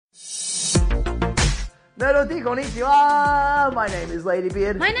Neroti konnichiwa! My name is Lady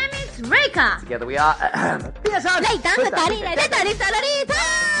Beard. My name is Reika. Together we are... 皆さんレイタン二人でレタリタラリータ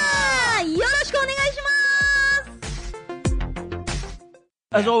ーよろしくお願いします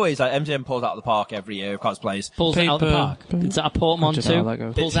As always, like, MCM pulls out of the park every year of cosplays. Pulls it out of the park. Is that a portmanteau?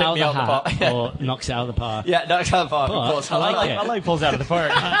 Pulls it out of the hat or knocks it out of the park? Yeah, knocks it out of the park, of course. I like it. I like pulls out of the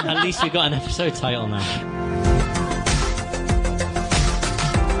park. At least we've got an episode title now.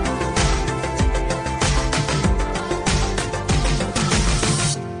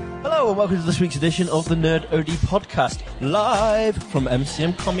 Hello and welcome to this week's edition of the Nerd OD podcast, live from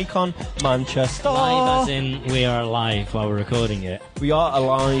MCM Comic Con Manchester. Live as in we are live while we're recording it. We are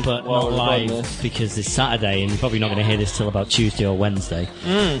alive, but while not we're live this. because it's Saturday and you're probably not going to hear this till about Tuesday or Wednesday.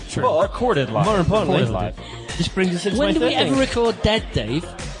 True. But recorded live. More importantly, live. This brings us into When my do we third ever thing. record dead, Dave?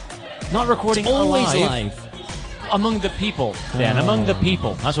 Not recording Always alive. live. Among the people, Dan. Among the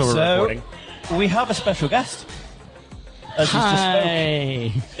people. That's what we're recording. We have a special guest. As he's just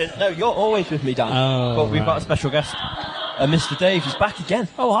Hi. spoke. No, you're always with me, Dan. Oh, but we've got a right. special guest. Mr. Dave is back again.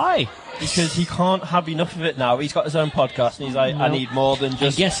 Oh, hi. Because he can't have enough of it now. He's got his own podcast and he's like, I need more than And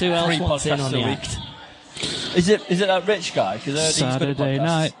just guess who else 3 wants in podcasts on a the week. act? Is it that rich guy? Because Saturday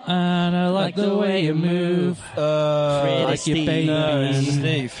night, and I like the way you move. Like your baby. No, it's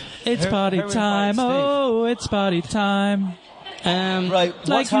Steve. It's party Who time, invited Steve? oh, it's party time. Right, Like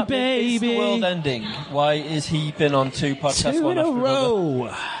what's you, happening? Is the baby. world ending? Why is he been on 2 podcasts? 2 one in a after another?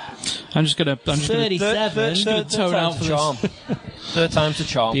 row. I'm just gonna 37. Third tone out time's for a charm. Third time's a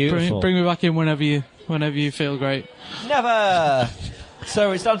charm. Beautiful. bring me back in whenever you feel great. Never!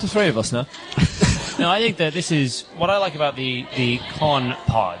 So it's down to 3 of us now. No, I think that this is what I like about the con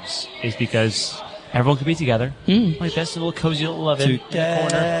pods is because everyone can be together. Like that's a little cozy little love in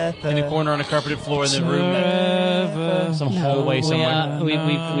the corner on a carpeted floor in the room, some hallway somewhere.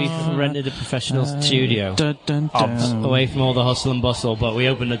 We've rented a professional studio Dun, dun, dun. away from all the hustle and bustle, but we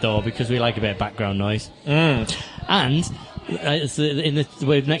opened the door because we like a bit of background noise. And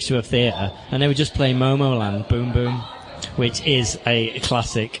we're next to a theatre, and they were just playing Momoland, Boom Boom, which is a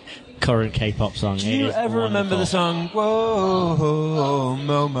classic current K-pop song. Do you ever remember the song, Whoa,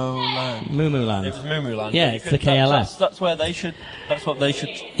 Momoland? Momoland? It was Momoland. Yeah, it's the KLF. That's what they should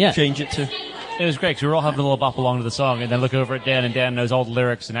Yeah. change it to. It was great because we were all having a little bop along to the song, and then look over at Dan, and Dan knows all the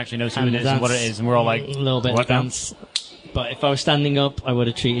lyrics and actually knows who it is and what it is, and we're all like, a little bit what of dance. But if I was standing up, I would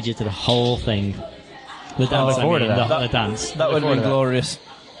have treated you to the whole thing. The dance, look forward to that. the dance. That would have been glorious.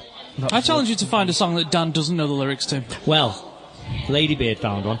 I challenge you to find a song that Dan doesn't know the lyrics to. Well, Ladybeard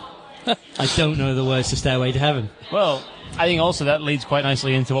found one. I don't know the words to Stairway to Heaven. Well, I think also that leads quite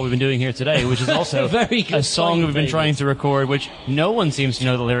nicely into what we've been doing here today, which is also Very good a song point, we've been David. trying to record, which no one seems to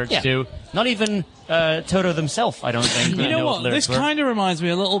know the lyrics Yeah. to. Not even Toto themselves, I don't think. You know what? what? the lyrics This were. kind of reminds me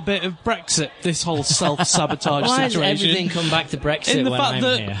a little bit of Brexit, this whole self-sabotage Why does situation. everything come back to Brexit In the when fact I'm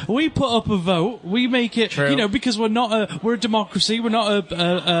that here? we put up a vote, we make it, True. because we're a democracy, we're not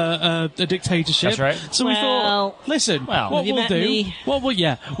a dictatorship. That's right. So we Well, thought, listen, well, what have you we'll met do, me? what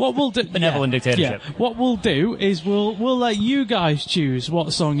we'll do, Benevolent dictatorship. Yeah, what we'll do is we'll let you guys choose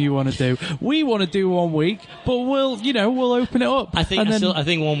what song you want to do. We want to do 1 week, but we'll open it up. I think and then, I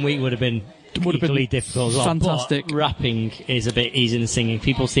think 1 week would have been equally difficult as well. fantastic. But rapping is a bit easier than singing.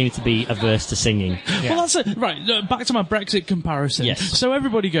 People seem to be averse to singing. Well, that's it. Right, back to my Brexit comparison. Yes. So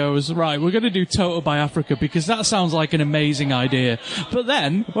everybody goes, right, we're going to do Toto by Africa because that sounds like an amazing idea. But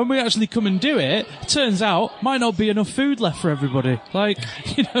then, when we actually come and do it, turns out, might not be enough food left for everybody. Like,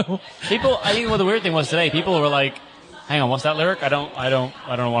 People, I think what the weird thing was today, people were like, hang on, what's that lyric? I don't want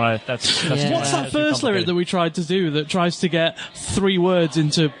to, that's Yeah. What's that first lyric that we tried to do that tries to get 3 words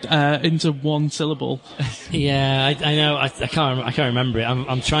into 1 syllable? Yeah, I know. I can't remember it.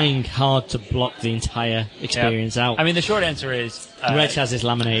 I'm trying hard to block the entire experience out. I mean, the short answer is, Reg has his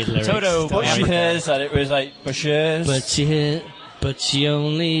laminated lyrics. Toto, What she hears, and it was like, Bashir's. But she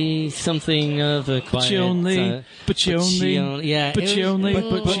only something of a quiet. But she only, yeah. but she only,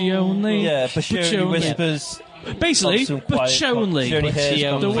 Yeah, Bashir she only. whispers. Basically, Of some but quiet she only. pop. Journey Hayes The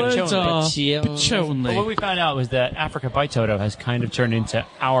comes words with are, But she but she But what only. we found out was that Africa by Toto has kind of turned into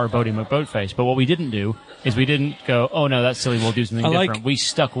our Bodie McBoatface. But what we didn't do is we didn't go, oh no, that's silly, we'll do something I like- different. We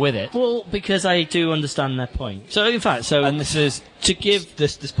stuck with it. Well, because I do understand their point. So, in fact, And this is to give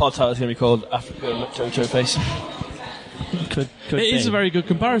this pod title is going to be called Africa Toto Face. Could Could It is be. a very good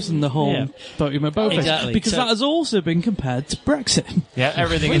comparison, the whole Yeah. Vote You May Both, Exactly. because So- that has also been compared to Brexit. Yeah,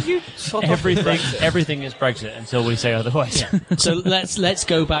 everything is everything is Brexit until we say otherwise. So let's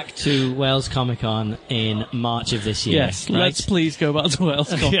go back to Wales Comic Con in March of this year. Yes, right? let's please go back to Wales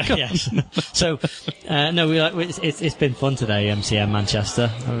Comic Con. Yes. So, no, it's been fun today, MCM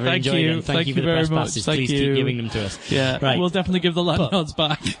Manchester. I've really Thank enjoyed you. it. And thank you for the very press much. passes. Thank Please you. keep giving them to us. Yeah, Right. we'll definitely give the nods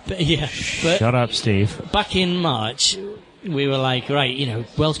back. But, yeah, but Shut up, Steve. back in March, we were like, right,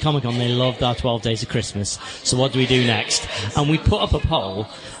 Wales Comic Con, they loved our 12 Days of Christmas, so what do we do next? And we put up a poll,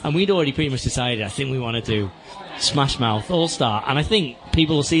 and we'd already pretty much decided, I think we want to do Smash Mouth All-Star, and I think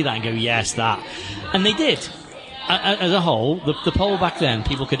people will see that and go, yes, that. And they did. As a whole, the poll back then,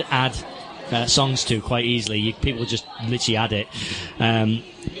 people could add songs to quite easily. People just literally add it.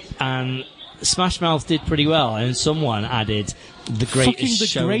 And Smash Mouth did pretty well, and someone added The Greatest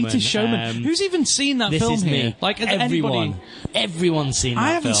Showman. Greatest Showman. Who's even seen that This film is here? me. Like, has Everyone. anybody? Everyone's seen that I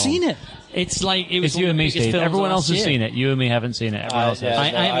haven't film. seen it. It's like it was It's you and me, Steve. Everyone else has it. seen it. You and me haven't seen it. Everyone else has.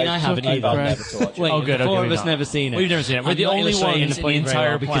 I mean, I haven't either. I've never to watch it. Wait, Oh, good, the four okay, of we us don't. never seen it. We've never seen it. We're I'm the not only illustrating ones the point in the very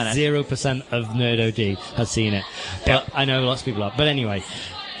well entire because planet. 0% of Nerd OD has seen it. But I know lots of people have. But anyway,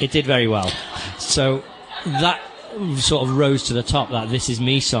 it did very well. So that sort of rose to the top. That This Is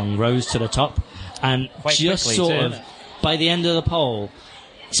Me song rose to the top, and Quite just quickly, sort too. of by the end of the poll,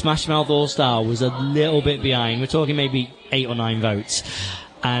 Smash Mouth All Star was a little bit behind. We're talking maybe 8 or 9 votes,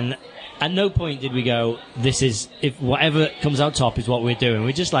 and at no point did we go, this is, if whatever comes out top is what we're doing.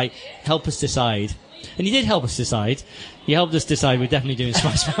 We're just like, help us decide. And you did help us decide. You helped us decide we're definitely doing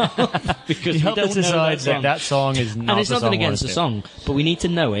Smash Mouth. Because You helped we us don't know decide that that song. that song is not And it's the nothing song against the we're song, but we need to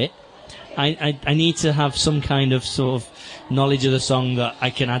know it. I need to have some kind of sort of knowledge of the song that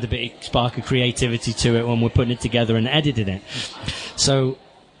I can add a bit of spark of creativity to it when we're putting it together and editing it. So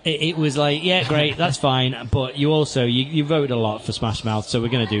it was like, yeah, great, that's fine, but you also, you voted a lot for Smash Mouth, so we're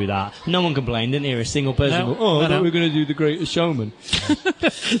going to do that. No one complained, didn't hear a single person No, go, oh, I no, thought no. we were going to do The Greatest Showman.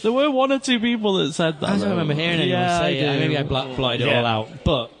 There were 1 or 2 people that said that. I don't though. remember hearing anyone Yeah, say it. I do. Maybe I blotted it Yeah. all out.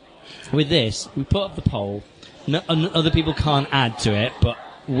 But with this, we put up the poll. And other people can't add to it, but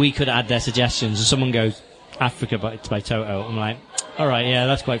we could add their suggestions. And someone goes, Africa by Toto. I'm like, all right, yeah,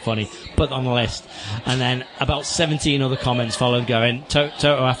 that's quite funny. Put that on the list. And then about 17 other comments followed going,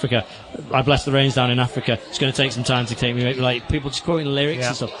 Toto Africa. I bless the rains down in Africa. It's going to take some time to take me. Like, people just quoting the lyrics Yeah.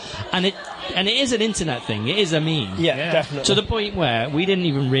 and stuff. And it is an internet thing. It is a meme. Yeah, Yeah. definitely. To the point where we didn't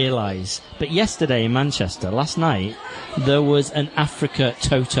even realise. But yesterday in Manchester, last night, there was an Africa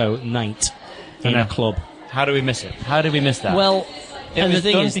Toto night in know. a club. How do we miss it? How did we miss that? Well, It and was the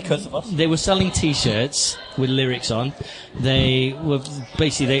thing done is, because of us. they were selling T-shirts with lyrics on. They were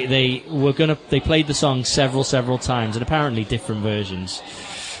basically they played the song several times, and apparently different versions.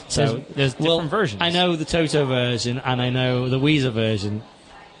 So There's different versions. I know the Toto version, and I know the Weezer version.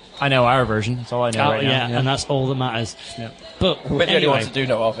 I know our version. That's all I know right yeah, now. and that's all that matters. Yeah. But We're the only anyway, ones that do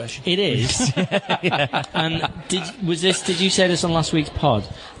know our version. it is. And did you say this on last week's pod,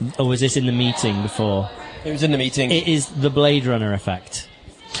 or was this in the meeting before? It was in the meeting. It is the Blade Runner effect.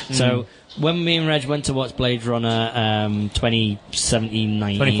 So when me and Reg went to watch Blade Runner 2017,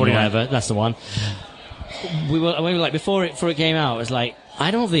 19, 2049. whatever, that's the one. We were like, before it came out, it was like,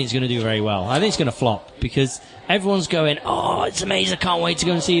 I don't think it's going to do very well. I think it's going to flop because everyone's going, oh, it's amazing, I can't wait to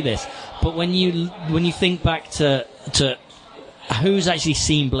go and see this. But when you think back to who's actually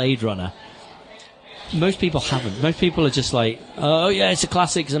seen Blade Runner, most people haven't. Most people are just like, oh yeah, it's a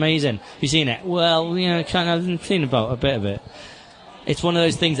classic, it's amazing. Have you seen it? Well, kind of, I've seen about a bit of it. It's one of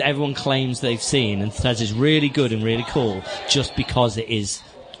those things that everyone claims they've seen and says it's really good and really cool just because it is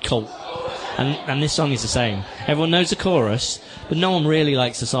cult. And this song is the same. Everyone knows the chorus, but no one really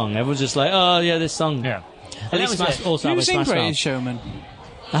likes the song. Everyone's just like, oh yeah, this song. Yeah. At least Smash, also Who's in Smash Mouth. Greatest Showman?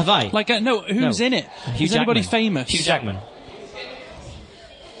 Have I? Like, no, who's No. in it? Hugh Is anybody Jackman. famous? Hugh Jackman.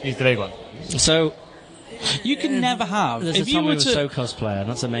 He's the big one. So You can never have. there's If a you Tommy were Wiseau to, cosplayer.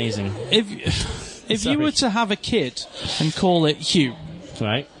 That's amazing. if you Sorry. were to have a kid and call it Hugh,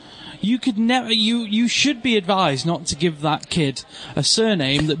 Right? you could never. You should be advised not to give that kid a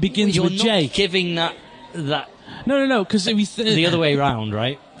surname that begins You're with not J. giving that No, because the other way round,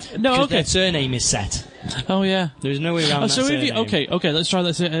 right? No, 'Cause okay. their surname is set. Oh yeah. There's no way around Oh, that so if you surname. okay, let's try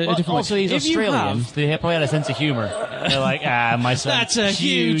that a different Also, way. he's If you Australian. have- They probably had a sense of humor. They're like, my son. That's a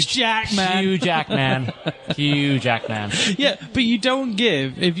huge Jackman. Huge Jackman. Huge Jackman. Yeah, but you don't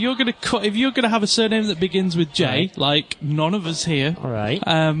give if you're gonna have a surname that begins with J, Right. like none of us here. All right.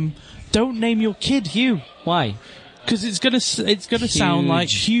 Don't name your kid Hugh Why? because it's gonna sound like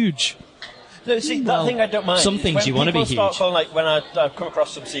huge. No, see, that thing I don't mind. some is things when you wanna be people start huge. calling, like, when I come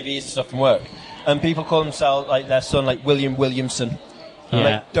across some CVs and stuff from work, and people call themselves like their son like William Williamson. Yeah.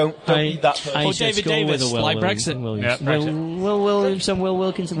 Like, don't be that person. I used to David school Davis, with a Will like Williamson. Brexit. Williamson. Yeah, Brexit. Will Williamson, Will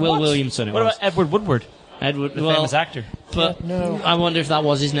Wilkinson, Will Williamson. It What was. about Edward Woodward, Edward? the Well, famous actor? but I wonder if that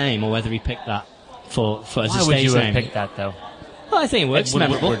was his name or whether he picked that for as a Why would stage you name. have picked that, though? Well, I think it works. It's Edward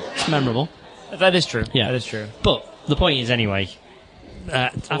memorable. Woodward. It's memorable. That is true. Yeah. That is true. But the point is, anyway,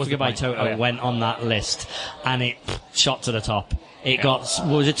 Africa the by point? Toto Oh, yeah. went on that list, and it shot to the top. It got,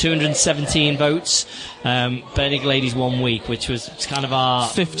 what was it, 217 votes. Burning Ladies 1 week, which was kind of our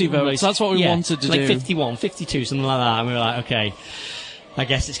 50 votes. most- That's what we wanted to like do. 51, 52, something like that. And we were like, okay, I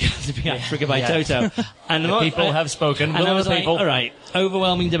guess it's going to be Africa by Toto. And The people have spoken. And I Will was the like, people? all right,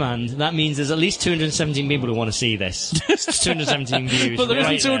 overwhelming demand. That means there's at least 217 people who want to see this. It's 217 views. But there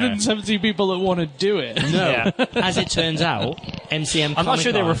right isn't 270 people that want to do it. No. Yeah. As it turns out, MCM I'm not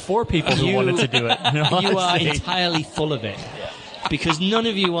sure there Comic-Con, were 4 people who wanted to do it. you are entirely full of it. Because none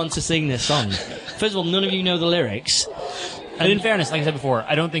of you want to sing this song. First of all, none of you know the lyrics. And in fairness, like I said before,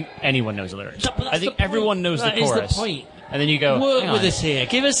 I don't think anyone knows the lyrics. But that's I think the point. everyone knows That the is the chorus. point. And then you go, Work hang with on. us here.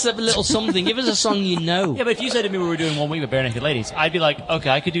 Give us a little something. Give us a song you know. Yeah, but if you said to me we were doing 1 week with Bare Naked Ladies, I'd be like, okay,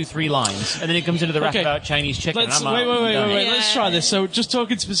 I could do 3 lines. And then it comes into the rap Okay. about Chinese chicken. Let's and I'm wait. done. Let's try this. So, just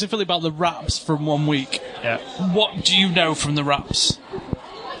talking specifically about the raps from 1 week. Yeah. What do you know from the raps?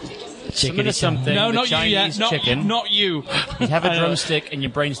 Something to something. No, the not Chinese you yet. chicken. Not you. You have a drumstick and your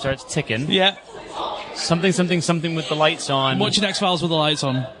brain starts ticking. Yeah. Something with the lights on. Watching X-Files with the lights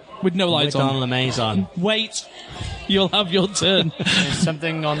on. With no lights With on. Don LeMaison. Wait. You'll have your turn.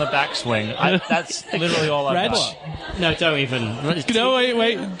 Something on the backswing. That's literally all I've Red? got. No, don't even. No,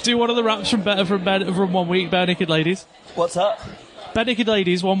 wait. Do one of the raps from 1 week, Bare Naked Ladies. What's that? Bare Naked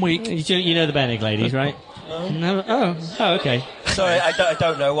Ladies, 1 week. You know the Bare Naked Ladies, right? No. Oh, okay. Sorry, I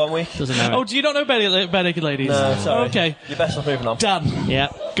don't know 1 week. Doesn't know. Oh, do you not know Bare Naked Ladies? No, sorry. Okay. You're best off moving on. Dan, Yeah.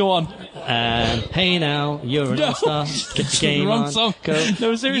 go on. Hey now, you're an No. all-star. Get your game Wrong on. song. Go.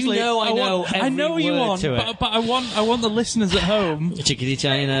 No, seriously. You know I know I know every you word want, to it. but I want the listeners at home. Chickadee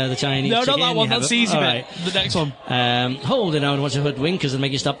China, the Chinese No, chicken. not that one. you have That's it- the easy all bit. right. The next one. Hold it out and watch a hoodwinkers and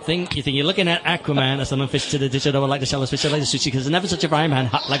make you stop think. You think you're looking at Aquaman or someone fish to the dish. I don't like the shallow fish. I like the sushi because there's never such a frying pan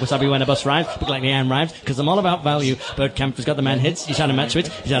hot like wasabi when a bus rhymes. Look like the am rhymes because I'm all about value. Bird Camper's got the man hits. He's trying to match with.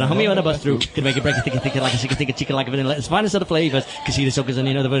 He's trying to hum me when a bus through. Can make it break it, think it like a chicken like a vanilla. It's finest of the flavors. Can see the suckers and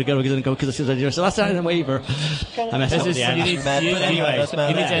you know the vertigo and go because it's so that's not a waiver. I messed up This is, the end. you need to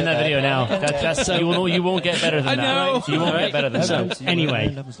end that video now. That's you won't get better than I know. that. You won't get better than So, that.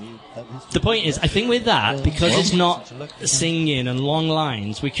 anyway, the point is, I think with that, because it's not singing and long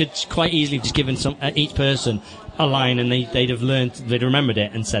lines, we could quite easily have just given each person a line and they'd have learned, they'd remembered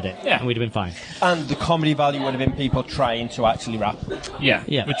it and said it. Yeah. And we'd have been fine. And the comedy value would have been people trying to actually rap. Yeah,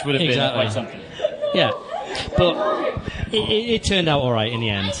 Yeah, which would have exactly. been quite something. Yeah. But it turned out alright in the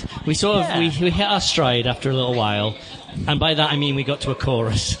end. We sort of, we hit our stride after a little while. And by that I mean we got to a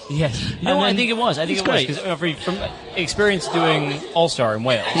chorus. Yes. No, And I then- think it was. I think It's it was great. because from experience doing All Star in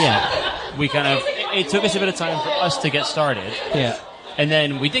Wales, Yeah. we kind of it took us a bit of time for us to get started, Yeah. and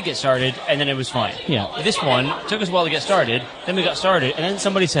then we did get started, and then it was fine. Yeah. This one took us a while to get started, then we got started, and then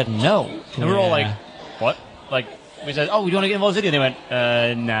somebody said no, and we were all Yeah. like, "What?" Like we said, "Oh, we want to get involved in the video." And they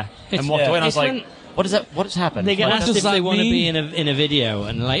went, "Nah," and walked away. And I was It's like, when- "What is that? What has happened?" They get What asked does if they that want to be mean? in a video,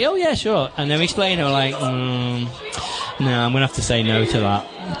 and they're like, "Oh yeah, sure." And then we explain, and we're like, "No, I'm gonna have to say no to that."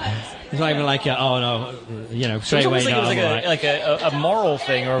 It's not even like, "Oh no," straight It away. was No, almost I'm all right. like a moral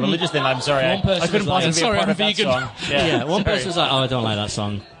thing or a religious thing. I'm sorry, One person I couldn't was like, possibly be "Sorry, a part I'm of that vegan." song. Yeah, one sorry. person was like, "Oh, I don't like that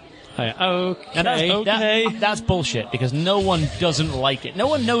song." Okay. And Okay. that's bullshit because no one doesn't like it. No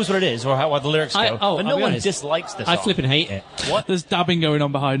one knows what it is or how the lyrics go. but I'll no be one honest, dislikes this I song. flipping hate it. There's dabbing going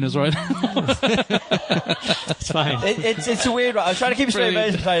on behind us, right? It's fine. It's a weird one. I'm trying to keep a straight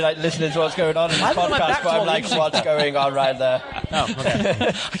face and say, like, listening to what's going on in the I've got my podcast, back but to all I'm the like, music. what's going on right there? Oh, okay.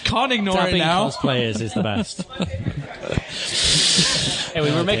 I can't ignore it Dabbing now. cosplayers is the best.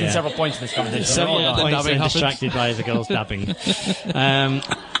 Anyway, we're making dear. several points in this conversation. So We're all many gone. points dabbing and happens. distracted by the girls dabbing.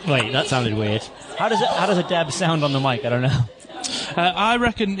 Wait, that sounded weird. How does a dab sound on the mic? I don't know. I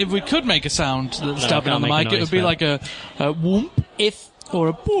reckon if we could make a sound that's I dabbing can't on the make a mic, it noise would be for like a whoomp If or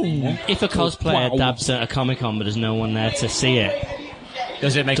a boom. If a cosplayer Wow. dabs at a Comic-Con but there's no one there to see it,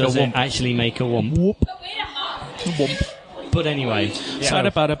 Does it make does a it whoomp? actually make a whoomp? Whoomp. But anyway,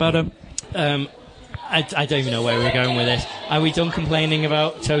 Bada, bada, bada. I don't even know where we were going with this. Are we done complaining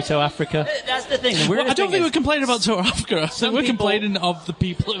about Toto Africa? That's the thing. The Well, I weirdest don't thing think is- we're complaining about Tour Africa. I think we're people- complaining of the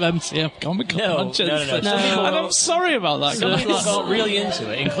people of MCM Comic Con No, Manchester. no. Some people- And I'm sorry about that. Some people guys. got really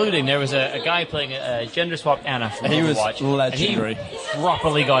into it, including there was a guy playing a gender-swapped Anna from He was Overwatch. legendary. And he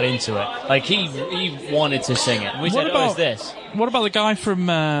properly got into it. Like, he wanted to sing it. And we What said, about- it's this. What about the guy from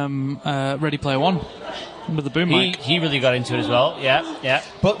Ready Player One with the boom mic? He really got into it as well. Yeah.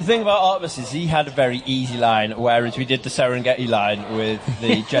 But the thing about Artemis is he had a very easy line, whereas we did the Serengeti line with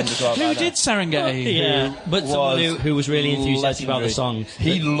the gender swap. Who did Serengeti? Yeah, but someone who was really enthusiastic about the legendary. song.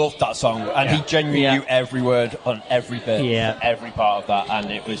 He loved that song, and he genuinely Yeah. knew every word on every bit, Yeah. every part of that, and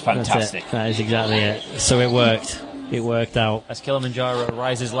it was That's fantastic. it. That is exactly it. So it worked. It worked out. As Kilimanjaro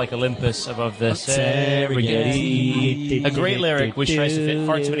rises like Olympus above the Serengeti. A great lyric which tries to fit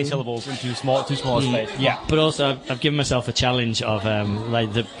far too many syllables into too small a space. Yeah. But also, I've given myself a challenge of like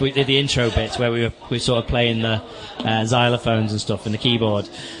we did the intro bits where we were sort of playing the xylophones and stuff and the keyboard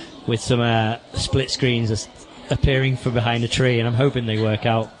with some split screens appearing from behind a tree, and I'm hoping they work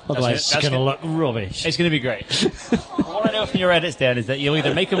out. Otherwise, that's it's going to good. look rubbish. It's going to be great. What I know from your edits, Dan, is that you'll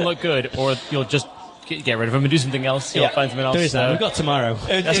either make them look good or you'll just get rid of them and do something else. You'll Yeah. find something else. There is that. We've got tomorrow.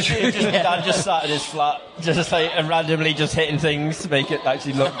 Dad just sat in his flat, just like, and randomly just hitting things to make it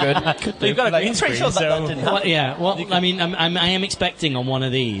actually look good. But you've got a Like, green I'm pretty screen, sure that so- didn't Well, happen. yeah, well, I mean, I am expecting on one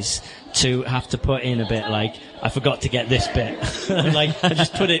of these to have to put in a bit like, I forgot to get this bit. Like, I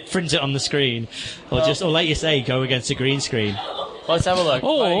just print it on the screen. Or like you say, go against a green screen. Let's have a look.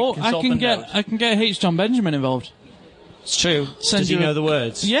 Or My I can consultant get H. John Benjamin involved. It's true. Send Does he you a- know the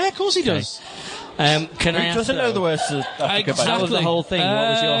words? Yeah, of course he does. Can I Who ask doesn't know the words to Africa by Exactly. That was the whole thing. What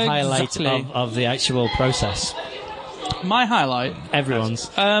was your highlight Exactly. of the actual process? My highlight. Everyone's.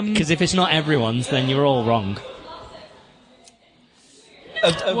 Because if it's not everyone's, then you're all wrong.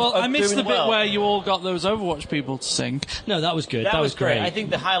 Well, I missed the bit where you all got those Overwatch people to sing. No, that was good. That was great. I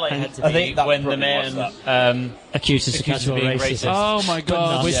think the highlight had to I be think that when the probably man was Accused us of accused of casual being racism. racist. Oh my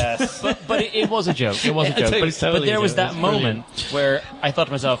god. Which- Yes. but it was a joke. It was a Yeah, joke. it was But totally there a was joke. that It was brilliant. moment where I thought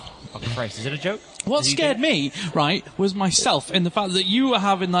to myself, "Oh Christ, is it a joke?" What Is he scared me, right, was myself in the fact that you were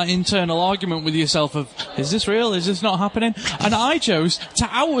having that internal argument with yourself of, is this real? Is this not happening? And I chose to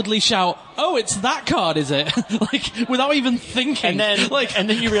outwardly shout, oh, it's that card, is it? Like, without even thinking. And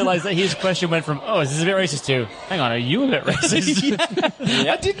then you realize that his question went from, "Oh, is this a bit racist?" to, "Hang on, are you a bit racist?"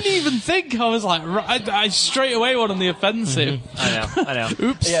 I didn't even think. I was like, I straight away went on the offensive. I know.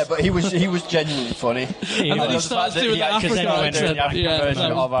 Oops. Yeah, but he was genuinely funny. And then he starts doing the African accent. Yeah,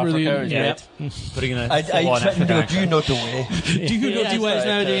 that was brilliant. Yeah. Putting in a I full-on expect African no, accent. do you know the way? Do you know Yes, the way? yes,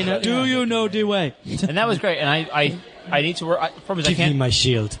 no, do you know- Do you know the way? And that was great. And I need to work. Problem is, I Give me can't. my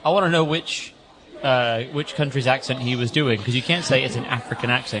shield. I want to know which country's accent he was doing, because you can't say it's an African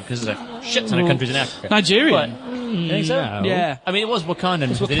accent because there's a shit ton of countries in Africa. Nigerian. But, you think so? No. Yeah. I mean, it was Wakandan.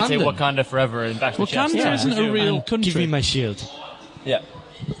 Because they did say Wakandan. Wakanda forever and back to the chest. Wakanda isn't a real And give me country. my shield. Yeah.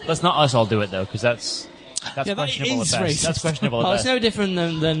 Let's not us all do it though, because that's Yeah, that questionable is at best. racist. That's questionable Oh, at it's best. no different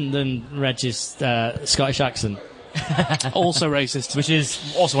than Reg's Scottish accent. Also racist. Which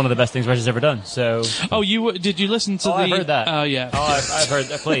is also one of the best things Reg has ever done. So, Oh, did you listen to the? I've heard that. Oh, yeah. I've heard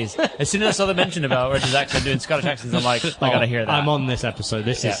that. Please, as soon as I saw the mention about Reg's accent doing Scottish accents, I'm like, I gotta hear that. I'm on this episode.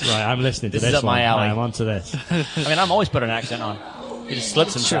 This is Yeah. right. I'm listening to This this. is up my one. alley. I'm onto this. I mean, I'm always put an accent on. You just slip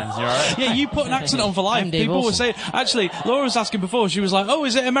sometimes. You're all right. Yeah, you put an accent on for life. I'm Dave People were Olsen. saying, actually, Laura was asking before, she was like, oh,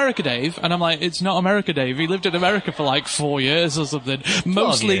 is it America, Dave? And I'm like, it's not America, Dave. He lived in America for like 4 years or something.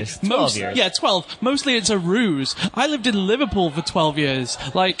 Mostly, years. 12 years. Yeah, 12. Mostly it's a ruse. I lived in Liverpool for 12 years.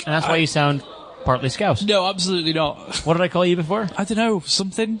 Like, And that's why you sound partly Scouse. no, absolutely not. What did I call you before? I don't know,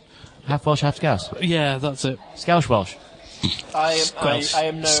 something? Half Welsh, half Scouse. Yeah, that's it. Scouse Welsh. I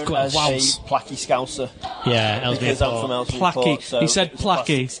am known as Squelch. a placky scouser Yeah, Ellesmere because I'm Port. from Ellesmere Placky. Port, so He said it's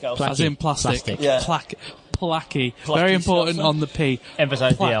plastic placky. scouser. As in plastic. Plastic. Yeah. Placky. Placky Very important scouser. on the P.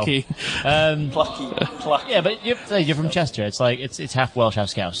 Emphasize the L. Placky. Placky. Yeah, but you're from Chester. It's like it's half Welsh, half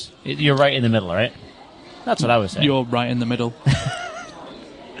Scouse. You're right in the middle, right? That's what I was saying. You're right in the middle.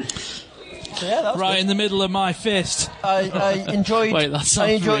 Yeah, that was Right good. in the middle of my fist. I enjoyed. Wait, that sounds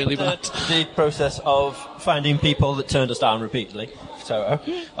I enjoyed really bad. the process of finding people that turned us down repeatedly. So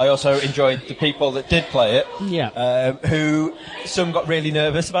I also enjoyed the people that did play it. Yeah. Who some got really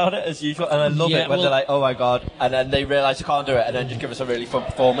nervous about it as usual, and I love Yeah, it when well- they're like, "Oh my god," and then they realise they can't do it, and then just give us a really fun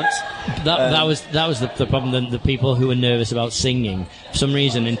performance. That was the problem. The people who were nervous about singing, for some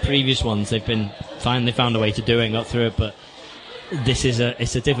reason, in previous ones they've been fine. They found a way to do it and got through it, but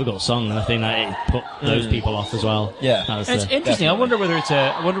it's a difficult song, and I think that it put those people off as well. Yeah. That was And it's the- interesting. I wonder whether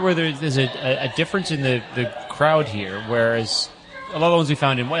there's a difference in the crowd here, whereas a lot of the ones we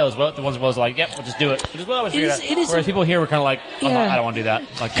found in Wales, well, the ones in Wales were like, yep, we'll just do it. We'll just figure it out. Whereas people here were kind of like, I don't want to do that.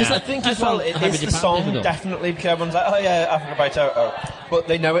 Like, Because I think as well, it's the song definitely, because everyone's like, oh yeah, Africa by Toto. But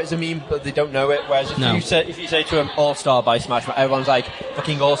they know it as a meme, but they don't know it. Whereas if you say to them, All Star by Smash Mouth, everyone's like,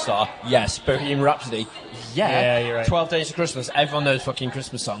 fucking All Star, yes. Bohemian Rhapsody, yeah, you're right. 12 Days of Christmas, everyone knows fucking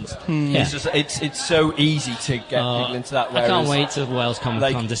Christmas songs. It's just, it's so easy to get people into that. I can't wait till Wales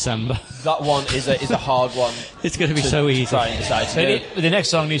Comic Con December. That one is a hard one. It's going to be so easy. Try and decide to the next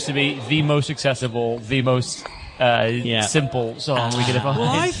song needs to be the most accessible, the most simple song we could have. Well,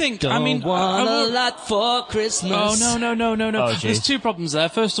 I think, want a lot for Christmas. Oh, no. Oh, There's 2 problems there.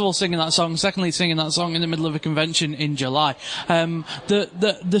 First of all, singing that song. Secondly, singing that song in the middle of a convention in July.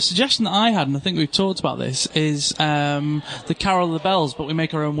 The suggestion that I had, and I think we've talked about this, is the Carol of the Bells, but we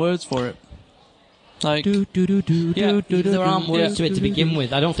make our own words for it. Like, there aren't words to it to begin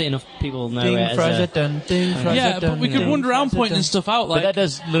with. I don't think enough people know it as but we could wander around pointing stuff out. Like, but that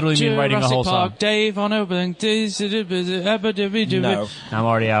does literally mean writing a whole Park, song. Dave on opening days. No. I'm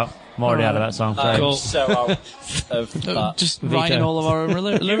already out. I'm already out of that song. I'm so out of that. Just writing all of our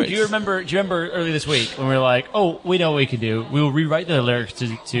lyrics. Do you remember earlier this week when we were like, oh, we know what we can do. We will rewrite the lyrics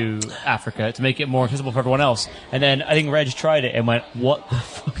to Africa to make it more accessible for everyone else. And then I think Reg tried it and went, what the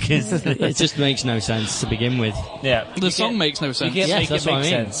fuck is this? it just makes no sense to begin with. Yeah. The song makes no sense. You can't make that's it what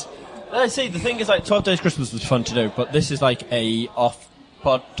make I mean. sense. I see, the thing is, like, 12 Days Christmas was fun to do, but this is like a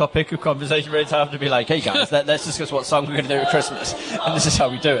off-pod topic of conversation where it's have to be like, hey guys, let's discuss what song we're going to do at Christmas, and this is how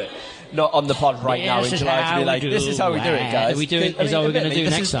we do it. Not on the pod right now in July to be like, this is how we do it, guys. Is how we're going to do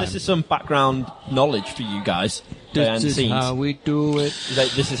next time. This is some background knowledge for you guys. This is how we do it.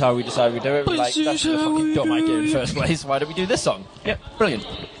 Like, this is how we decide we do it. We're like, that's the fucking dumb idea in the first place. Why don't we do this song? Yep, brilliant.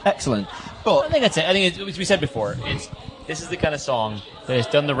 Excellent. But I think that's it. I think, as we said before, this is the kind of song that has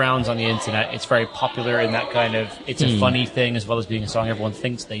done the rounds on the internet. It's very popular in that kind of, it's a funny thing as well as being a song everyone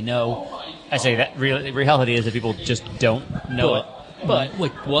thinks they know. I say that reality is that people just don't know it. But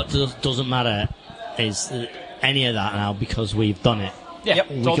what doesn't matter is any of that now because we've done it. Yeah,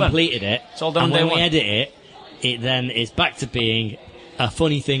 we completed it. It's all done. And when we edit it then is back to being a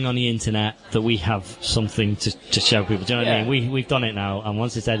funny thing on the internet that we have something to show people. Do you know what I mean? We've done it now, and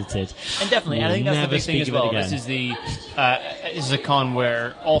once it's edited, and definitely, and I think that's the big thing as well. This is a con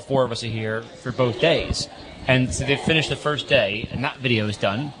where all 4 of us are here for both days. And so they've finished the first day, and that video is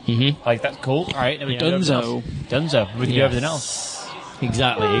done. Mm-hmm. Like, that's cool. All right, then we can do everything else. We can do everything else.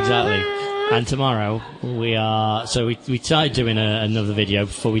 Exactly. And tomorrow we are. So we tried doing another video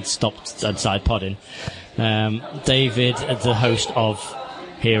before we stopped and started podding. David, the host of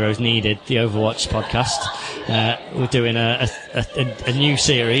Heroes Needed, the Overwatch podcast, we're doing a new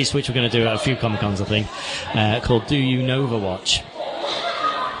series which we're going to do at a few Comic-Cons, I think, called Do You Novawatch?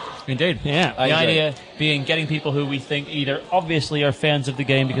 Indeed. Yeah. The idea being getting people who we think either obviously are fans of the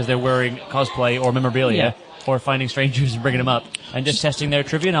game because they're wearing cosplay or memorabilia, or finding strangers and bringing them up, and just testing their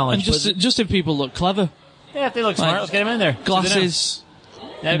trivia knowledge. And just if people look clever. Yeah, if they look smart, let's get them in there. Glasses.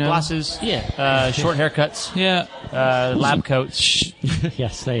 Glasses. Yeah. Short haircuts. Yeah. Lab coats.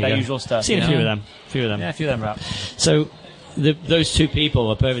 Yes, there you that go. Usual stuff. Seen a few of them. Yeah, a few of them are out. So, those 2 people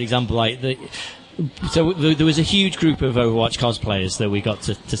are a perfect example. So there was a huge group of Overwatch cosplayers that we got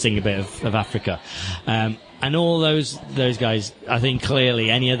to sing a bit of Africa, and all those guys, I think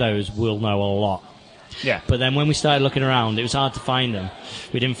clearly any of those will know a lot. Yeah. But then when we started looking around, it was hard to find them.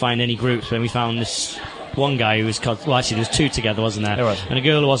 We didn't find any groups. When we found this one guy who was actually there was 2 together, wasn't there? There was. And a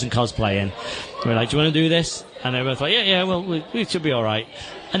girl who wasn't cosplaying. We were like, "Do you want to do this?" And they were both like, "Yeah, well, we should be all right."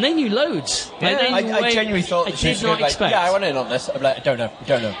 And they knew loads. Yeah, I genuinely thought I that she was did not like, expect. yeah, I want in on this. I'm like, I don't know.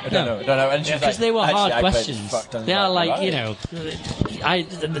 And she was Because like, they were hard actually, questions. They are like, you know, I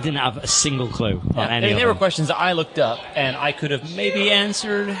didn't have a single clue on any of them. They were questions that I looked up, and I could have maybe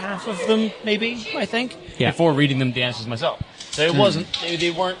answered half of them, I think, before reading them the answers myself. So it wasn't,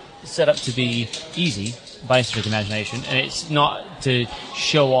 they weren't set up to be easy by a strict imagination, and it's not to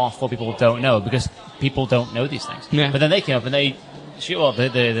show off what people don't know, because people don't know these things. Yeah. But then they came up and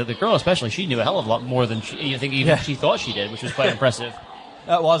the girl especially, she knew a hell of a lot more than she thought she did, which was quite impressive.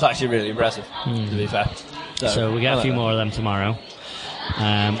 That was actually really impressive, to be fair. So we get a few more of them tomorrow.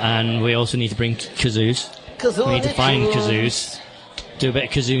 And we also need to bring kazoos. We need to find kazoos, do a bit of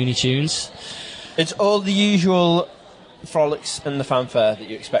kazoonie tunes. It's all the usual frolics and the fanfare that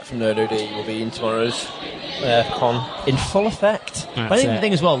you expect from Nerd OD will be in tomorrow's con in full effect. But I think the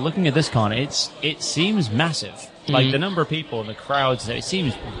thing as well, looking at this con, it seems massive. Like the number of people and the crowds, it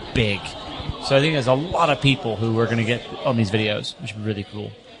seems big. So I think there's a lot of people who are going to get on these videos, which would be really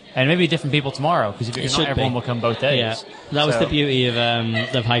cool. And maybe different people tomorrow, because if not everyone will come both days. Yeah, that was the beauty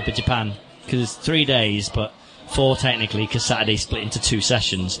of Hyper Japan, because it's 3 days, but 4 technically, because Saturday's split into 2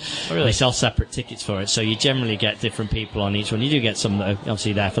 sessions. Oh, really? They sell separate tickets for it, so you generally get different people on each one. You do get some that are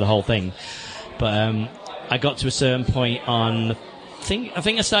obviously there for the whole thing. But I got to a certain point on... I think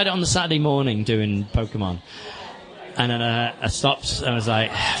I started on the Saturday morning doing Pokemon. And then I stopped and I was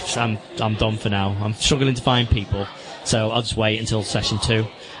like, I'm done for now. I'm struggling to find people. So I'll just wait until session 2.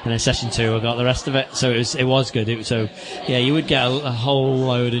 And then session 2, I got the rest of it. So it was good. You would get a whole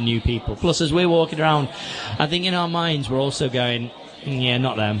load of new people. Plus, as we're walking around, I think in our minds, we're also going, yeah,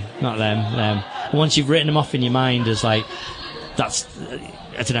 not them. And once you've written them off in your mind as like, that's,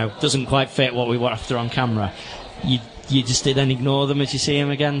 I don't know, doesn't quite fit what we want after on camera, you just then ignore them as you see them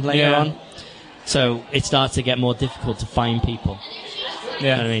again later on. So it starts to get more difficult to find people. Yeah. You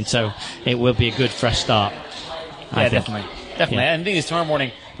know what I mean? So it will be a good fresh start. Yeah, definitely. Yeah. And the thing is, tomorrow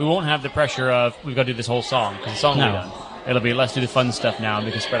morning, we won't have the pressure of, we've got to do this whole song, because the song will be done. It'll be, let's do the fun stuff now, and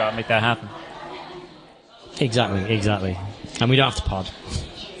we can spread out and make that happen. Exactly. And we don't have to pod.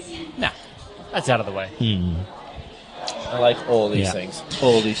 Nah. That's out of the way. I like all these things.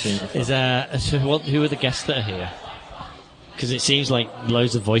 All these things. Who are the guests that are here? Because it seems like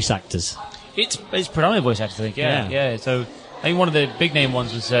loads of voice actors. It's predominantly voice actors, I think. Yeah. So I think one of the big name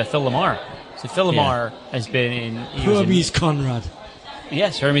ones was Phil Lamar. So Phil Lamar has been in Hermes Conrad.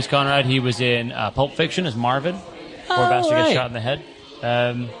 Yes, Hermes Conrad. He was in Pulp Fiction as Marvin. Poor bastard gets shot in the head.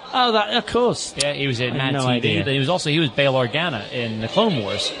 Of course. Yeah, he was in Mad no TV. idea. He was Bail Organa in the Clone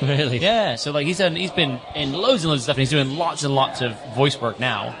Wars. Really? Yeah. So he's been in loads and loads of stuff, and he's doing lots and lots of voice work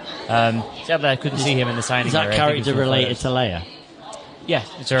now. Sadly, I couldn't see him in the signing. Is that character related to Leia? Yeah,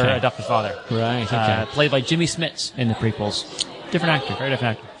 it's her adopted father. Right. Okay. Played by Jimmy Smits in the prequels. Different actor, very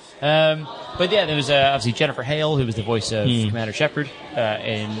different actor. But yeah, there was obviously Jennifer Hale, who was the voice of Commander Shepard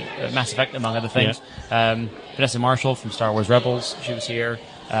in Mass Effect, among other things. Yeah. Vanessa Marshall from Star Wars Rebels, she was here.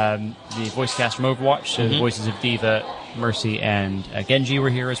 The voice cast from Overwatch, so the voices of Diva, Mercy, and Genji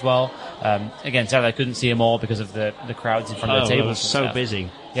were here as well. Again, sadly I couldn't see them all because of the crowds in front of the tables. It was so busy.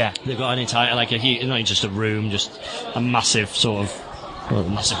 Yeah. They've got an entire, like not just a room, just a massive sort of,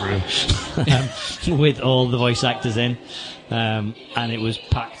 massive room with all the voice actors in. And it was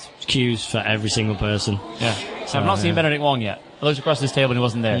packed queues for every single person. Yeah. So I've not seen Benedict Wong yet. I looked across this table and he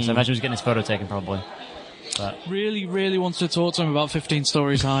wasn't there, so I imagine he was getting his photo taken probably. But really, really wants to talk to him about 15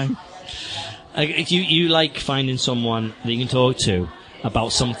 Stories High. If you like finding someone that you can talk to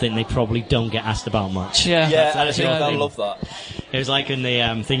about something they probably don't get asked about much. I love that. It was like in the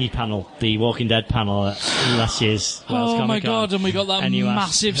thingy panel, the Walking Dead panel at last year's Wales Comic-Con. Oh my god, and we got that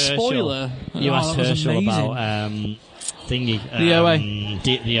massive spoiler. You asked Herschel about thingy. The OA.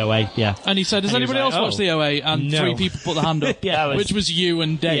 The OA, yeah. And he said, has anybody else watched the OA? And no. 3 people put their hand up, which was you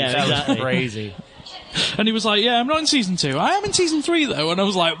and Dave. Yeah, that was crazy. And he was like, yeah, I'm not in season 2. I am in season 3 though. And I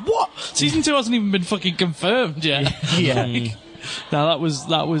was like, what? Season 2 hasn't even been fucking confirmed yet. Yeah. No, that was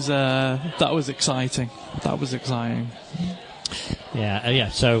exciting. That was exciting. Yeah.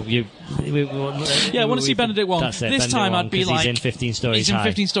 So I want to see Benedict Wong. That's it, this time I'd be like, he's in 15 Stories High. He's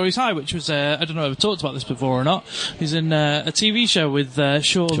in 15 Stories High, which was I don't know if I've talked about this before or not. He's in a TV show with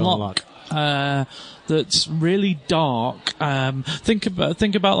Sean Locke. That's really dark. Think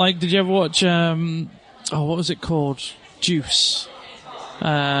about like, did you ever watch what was it called? Juice.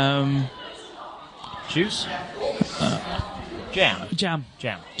 Juice? Jam.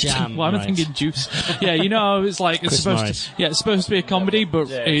 Why am I thinking Juice? Yeah, you know, it's like it's supposed to be a comedy,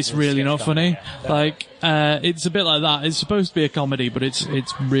 but it's really not funny. Like it's a bit like that. It's supposed to be a comedy, but it's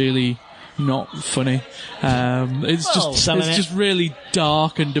really not funny. It's just really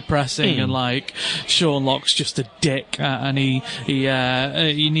dark and depressing, and like Sean Locke's just a dick, and he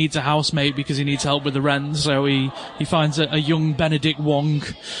needs a housemate because he needs help with the rent. So he finds a young Benedict Wong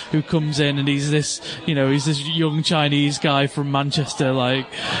who comes in, and he's this young Chinese guy from Manchester,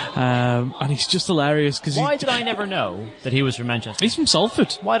 and he's just hilarious because why did I never know that he was from Manchester? He's from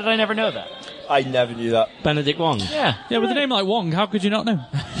Salford. Why did I never know that? I never knew that. Benedict Wong. Yeah, with a name like Wong, how could you not know?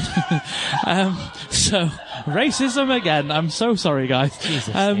 So racism again. I'm so sorry, guys.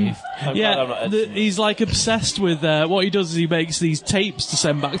 Jesus, he's like obsessed with what he does is he makes these tapes to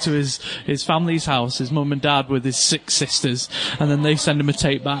send back to his family's house, his mum and dad with his 6 sisters, and then they send him a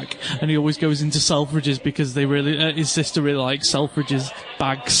tape back, and he always goes into Selfridges because they really his sister really likes Selfridges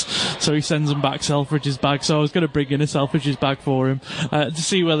bags, so he sends them back Selfridges bags. So I was going to bring in a Selfridges bag for him to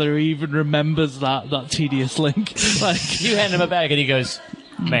see whether he even remembers that tedious link. Like, you hand him a bag and he goes,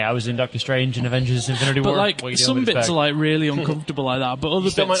 mate, I was in Doctor Strange and Avengers Infinity War. But like, some bits are like really uncomfortable like that, but other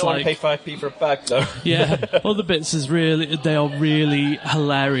bits might like... want to pay 5p for a bag though. Yeah, other bits they are really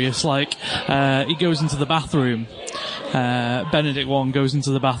hilarious. Like, he goes into the bathroom Benedict Wong goes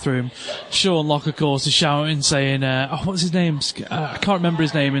into the bathroom. Sean Lock, of course, is shouting, saying, what's his name? I can't remember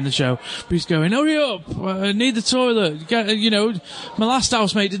his name in the show, but he's going, hurry up, I need the toilet. My last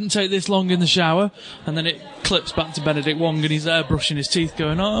housemate didn't take this long in the shower. And then it clips back to Benedict Wong, and he's there brushing his teeth,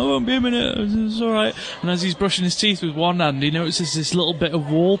 going, I won't be a minute, it's alright. And as he's brushing his teeth with one hand, he notices this little bit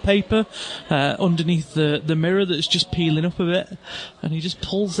of wallpaper underneath the mirror that's just peeling up a bit, and he just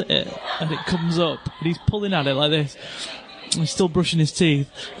pulls at it, and it comes up, and he's pulling at it like this. He's still brushing his teeth,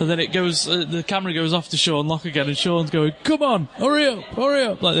 and then it goes. The camera goes off to Sean Lock again, and Sean's going, "Come on, hurry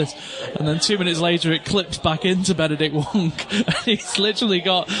up!" like this. And then 2 minutes later, it clips back into Benedict Wong, and he's literally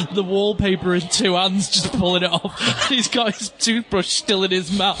got the wallpaper in 2 hands, just pulling it off. And he's got his toothbrush still in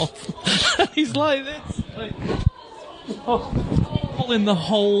his mouth, and he's like this. Pulling the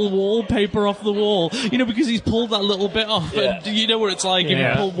whole wallpaper off the wall, because he's pulled that little bit off, and you know what it's like if you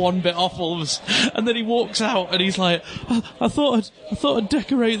pull one bit off all of us. And then he walks out, and he's like, "I thought I'd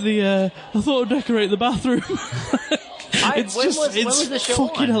decorate the bathroom." When was the show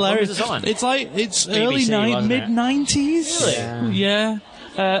fucking on? Hilarious. When was it's early mid-90s. Yeah.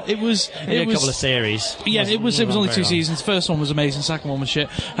 It was a couple of series. Yeah, it was only 2 seasons. First one was amazing, second one was shit.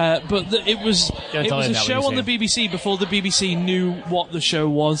 It was a show on the BBC before the BBC knew what the show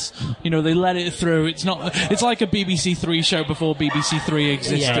was. They let it through. It's like a BBC 3 show before BBC 3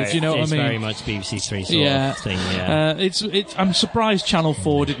 existed. Yeah, you know what I mean? It's very much BBC 3 sort of thing. Yeah. I'm surprised Channel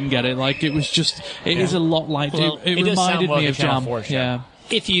 4 didn't get it. Like it was just. It is a lot like it reminded me of Jam. Yeah.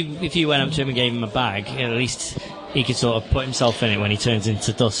 If you went up to him and gave him a bag, at least he could sort of put himself in it when he turns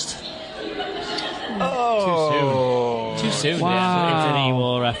into dust. Oh, too soon. Wow. Infinity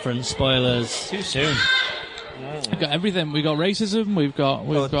War reference, spoilers. Too soon. We've got everything. We've got racism. We've got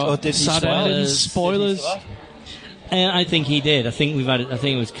sad endings, spoilers. I think he did. I think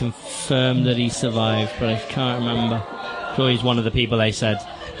it was confirmed that he survived, but I can't remember. I'm sure he's one of the people they said,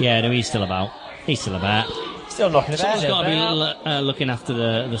 yeah, no, he's still about. Still knocking about. Someone's got to be looking after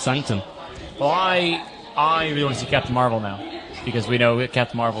the sanctum. Well, I really want to see Captain Marvel now, because we know that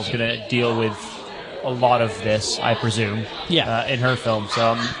Captain Marvel's going to deal with a lot of this, I presume, in her film.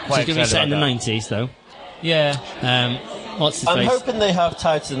 So I'm quite excited about that. She's going to be set in the 90s, though. Yeah. What's his I'm face? hoping they have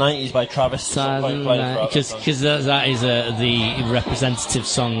Tied to the 90s by Travis. Because that is the representative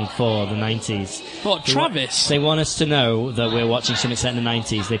song for the 90s. What, Travis? They want us to know that we're watching something set in the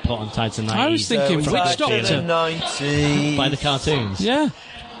 90s. They put on Tied to the 90s. I was thinking Witch Doctor. By the cartoons. Yeah.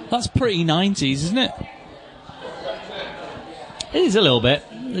 That's pretty 90s, isn't it? It is a little bit.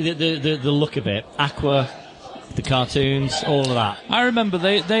 The look of it. Aqua, the cartoons, all of that. I remember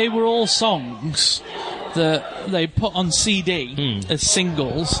they were all songs that they put on CD as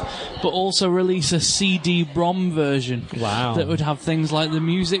singles, but also release a CD-ROM version. Wow. That would have things like the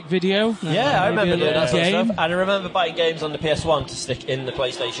music video. Yeah, I remember doing that sort of stuff. And I remember buying games on the PS1 to stick in the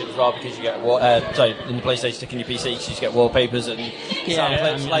PlayStation as well, because you get in the PlayStation stick in your PC, because you get wallpapers and sound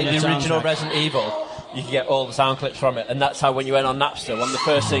clips, like the original Resident Evil. You can get all the sound clips from it, and that's how when you went on Napster, one of the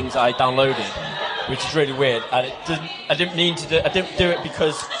first things I downloaded, which is really weird, and I didn't mean to do it. I didn't do it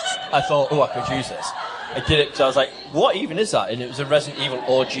because I thought, I could use this. I did it because I was like, what even is that? And it was a Resident Evil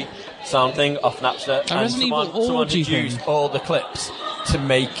orgy sound thing off Napster. And someone had used all the clips to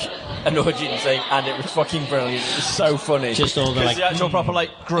make an orgy thing, and it was fucking brilliant. It was so funny. Just all the the actual proper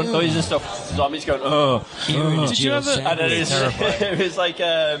grunt noise and stuff. Zombies going, Did you ever? And it was like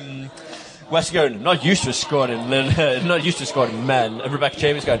Wes going, I'm not used to scoring men. And Rebecca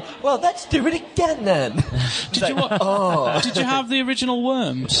Chambers going, well, let's do it again then. Did you have the original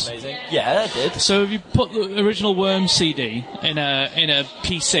Worms? Amazing. Yeah, I did. So if you put the original Worms CD in a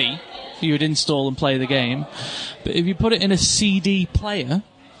PC, you would install and play the game. But if you put it in a CD player,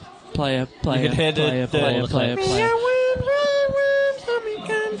 you could hear the player.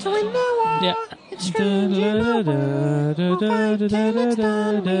 Yeah.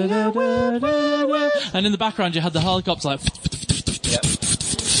 And in the background you had the helicopter like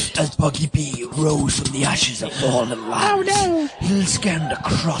As Buggy B rose from the ashes of fallen lands, he'll scan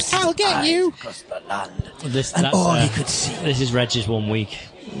across I'll get you across the land, and all he could see. This is Reg's 1 week.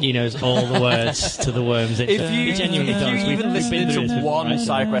 He knows all the words to the Worms. If you even listen to one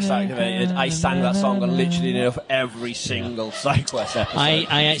side quest activated, I sang that song on literally enough every single side quest episode.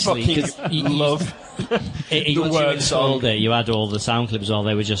 I actually love the once you installed it, you had all the sound clips, or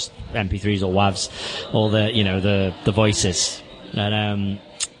they were just MP3s or WAVs, all the voices, and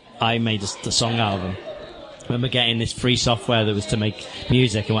I made the song out of them. I remember getting this free software that was to make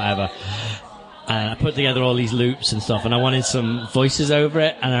music and whatever. And I put together all these loops and stuff, and I wanted some voices over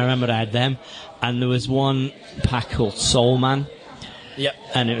it, and I remembered I had them. And there was one pack called Soul Man. Yep.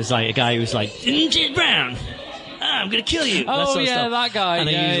 And it was like a guy who was like, James Brown, I'm going to kill you. Oh, that sort of yeah, stuff. that guy. And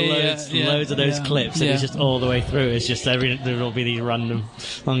they use loads of those clips, and it's just all the way through. It's just there will be these random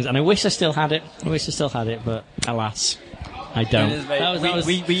songs, and I wish I still had it. But alas, I don't.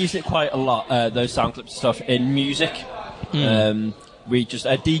 We used it quite a lot, those sound clips and stuff, in music. We just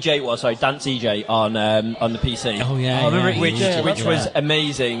Dance EJ on the PC. Oh yeah, I remember which was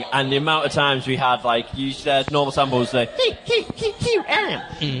amazing, and the amount of times we had used normal samples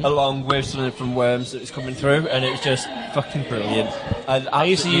along with something from Worms that was coming through, and it was just fucking brilliant. And I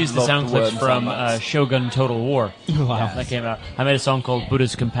used to use the sound clips from Shogun Total War. Wow, that came out. I made a song called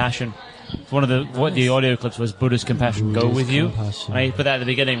Buddha's Compassion. One of the audio clips was Buddha's Compassion Go With You. And I put that at the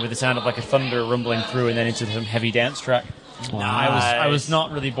beginning with the sound of like a thunder rumbling through, and then into some heavy dance track. Nice. I was not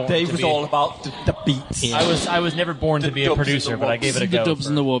really born. Dave to was be all about the beats. Yeah. I was never born to be a producer, but I gave it a go. The dubs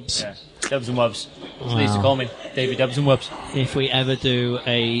and the wubs. Yeah. Dubs and wubs. Wow. They used to call me Davey Dubs and Wubs. If we ever do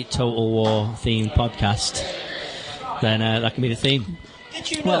a Total War themed podcast, then that can be the theme.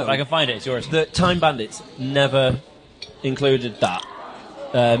 Did you know? Well, if I can find it, it's yours. The Time Bandits never included that,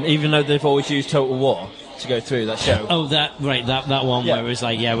 even though they've always used Total War to go through that show. Oh, that one where it was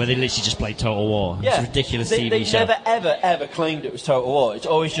where they literally just played Total War. Yeah. It's a ridiculous TV TV show. They never, ever claimed it was Total War. It's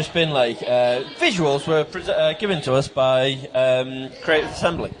always just been visuals were given to us by Creative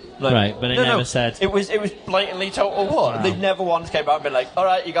Assembly. Right, but it never said... It was blatantly Total War. Wow. They never once came out and been like,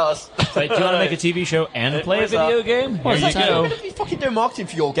 alright, you guys. Do you want to make a TV show and play a video game? Well, Here you go. If you fucking do marketing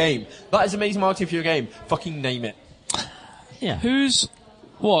for your game, that is amazing marketing for your game. Fucking name it. Yeah. Who's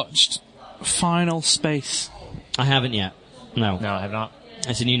watched Final Space? I haven't yet. No, I have not.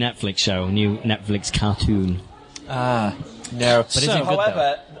 It's a new Netflix show, new Netflix cartoon. No. But is it good,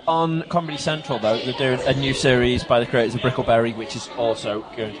 however, on Comedy Central, though, they're doing a new series by the creators of Brickleberry, which is also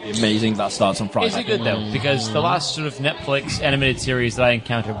going to be amazing. That starts on Friday. Is it good, though? Because the last sort of Netflix animated series that I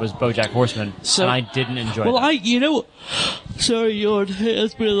encountered was BoJack Horseman, and I didn't enjoy that. Sorry, Jord,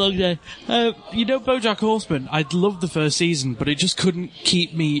 it's been a long day. BoJack Horseman, I loved the first season, but it just couldn't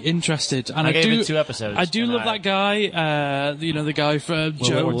keep me interested. And I gave it 2 episodes. I do love that guy, the guy from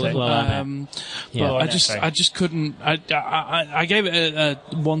Joe. But I just couldn't. I gave it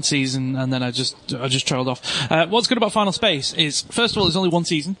one season, and then I just trailed off. What's good about Final Space is, first of all, it's only one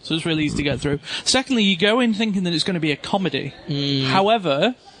season, so it's really easy to get through. Secondly, you go in thinking that it's going to be a comedy.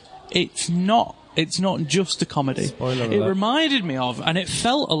 However, it's not. It's not just a comedy. Spoiler alert. It reminded me of, and it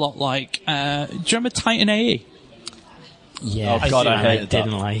felt a lot like, do you remember Titan AE? Yeah. Oh, God, I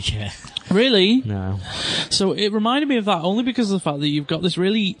didn't like it. Really? No. So it reminded me of that only because of the fact that you've got this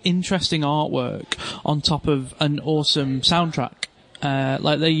really interesting artwork on top of an awesome soundtrack.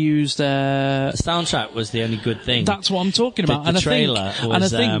 They used the soundtrack was the only good thing. That's what I'm talking about. The trailer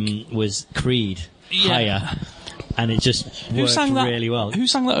was Creed. Higher. And it just worked really well. Who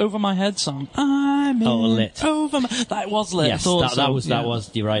sang that Over My Head song? I'm in Lit. Over My... That was Lit. Yes, that was.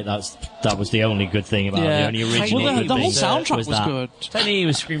 You're right. That was the only good thing about it. The only original. Well, the whole soundtrack was good. Tiny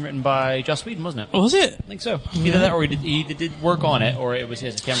was screenwritten by Joss Whedon, wasn't it? Was it? I think so. Either that, or he did work on it, or it was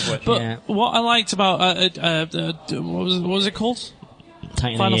his camera with. But what I liked about what was it called?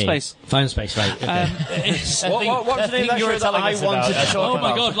 Final Space, right? Okay. What was the name of that show that I wanted to talk about? Oh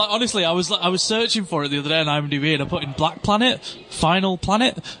my god! Honestly, I was searching for it the other day on IMDb, and I put in Black Planet, Final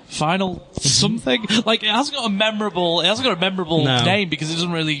something. It hasn't got a memorable name because it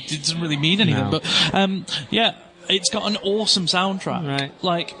doesn't really mean anything. No. But it's got an awesome soundtrack.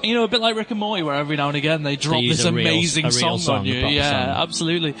 Right. A bit like Rick and Morty, where every now and again they drop this amazing song on you. Yeah,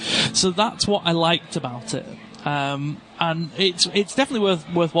 absolutely. So that's what I liked about it. And it's definitely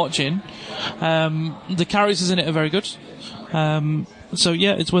worth watching. The characters in it are very good. So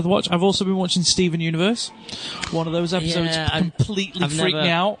yeah, it's worth watching. I've also been watching Steven Universe. One of those episodes completely freaked me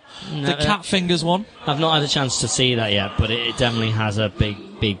out. The Cat Fingers one. I've not had a chance to see that yet, but it definitely has a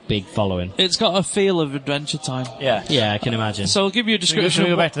big following. It's got a feel of Adventure Time. Yeah, I can imagine. So I'll give you a description. Should we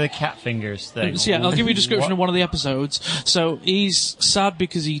go back to the Cat Fingers thing? Yeah, I'll give you a description of one of the episodes. So he's sad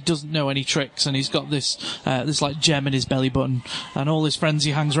because he doesn't know any tricks, and he's got this gem in his belly button, and all his friends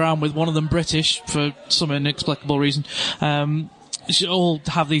he hangs around with, one of them British for some inexplicable reason, all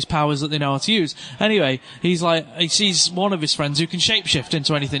have these powers that they know how to use. Anyway, he sees one of his friends who can shapeshift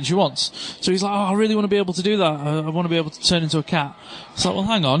into anything she wants. So he's like, I really want to be able to do that. I want to be able to turn into a cat. It's like, well,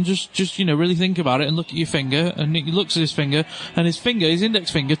 hang on, just really think about it and look at your finger. And he looks at his finger, and his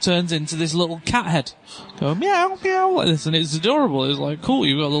index finger, turns into this little cat head. Go meow, meow, like this, and it's adorable. It's like, cool,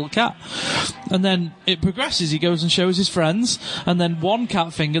 you've got a little cat. And then it progresses, he goes and shows his friends, and then one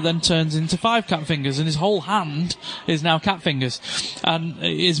cat finger then turns into 5 cat fingers, and his whole hand is now cat fingers. And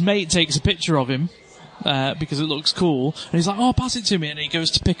his mate takes a picture of him, because it looks cool, and he's like, pass it to me, and he goes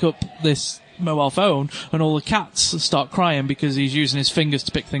to pick up this mobile phone, and all the cats start crying because he's using his fingers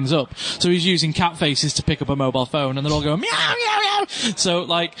to pick things up. So he's using cat faces to pick up a mobile phone, and they're all going, meow, meow, meow. So,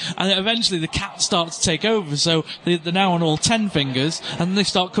 like, and eventually the cats start to take over, so they're now on all 10 fingers, and they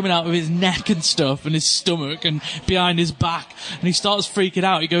start coming out of his neck and stuff, and his stomach, and behind his back, and he starts freaking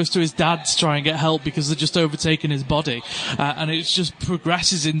out. He goes to his dad to try and get help because they're just overtaking his body, and it just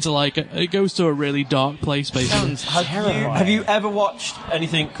progresses into, like, it goes to a really dark place, basically. Have you ever watched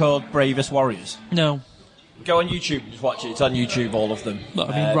anything called Bravest Warriors? No. Go on YouTube and just watch it. It's on YouTube, all of them. I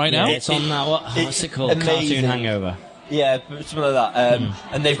mean, right now? It's on that, what's it called? Amazing. Cartoon Hangover. Yeah, something like that.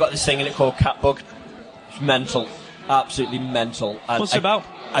 And they've got this thing in it called Catbug. It's mental. Absolutely mental. And what's it about?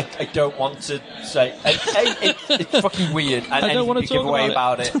 I don't want to say. It's fucking weird. And I don't want to anything you talk give away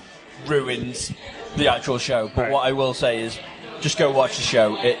about it ruins the actual show. But what I will say is, just go watch the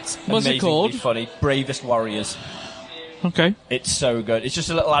show. It's What's it amazingly called? funny. Bravest Warriors. Okay. It's so good. It's just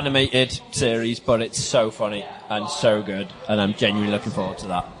a little animated series, but it's so funny and so good. And I'm genuinely looking forward to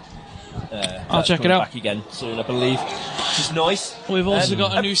that. I'll check it out. Back again soon, I believe. Which is nice. We've also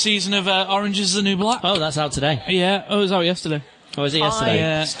got a new season of Orange is the New Black. Oh, that's out today. Yeah, it was out yesterday. Oh, was it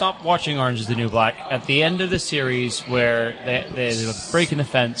yesterday? I stopped watching Orange is the New Black at the end of the series where they're breaking the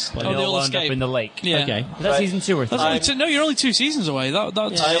fence and they all end up in the lake. Yeah. Okay. Is that season 2 or 3? No, you're only 2 seasons away. That's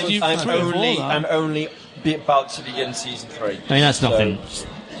I'm only about to begin season 3. I mean, that's nothing.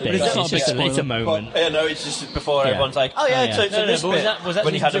 But it's not a big spoiler. It's a moment. But, no, it's just before everyone's like, oh yeah, so this bit. Was that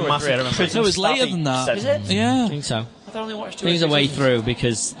when he had a season 2 or 3? I don't massive remember. prison No, it was later stabbing than that. session. Is it? Yeah. I think so. I thought I only watched 2 I think it's a way through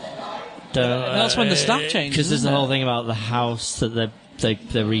because That's when the staff changed. Because there's the whole thing about the house that they're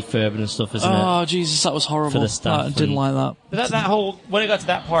refurbing and stuff, isn't it? Oh, Jesus, that was horrible. For the staff I didn't like that. But that whole, when it got to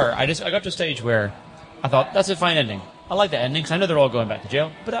that part, I got to a stage where I thought, that's a fine ending. I like that ending because I know they're all going back to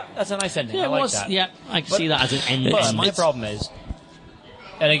jail, but that's a nice ending. Yeah, I like that. Yeah, I can see that as an ending. But my problem is,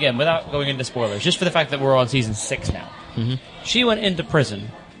 and again, without going into spoilers, just for the fact that we're on season 6 now, she went into prison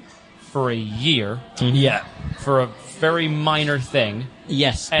for a year. Yeah. For a very minor thing.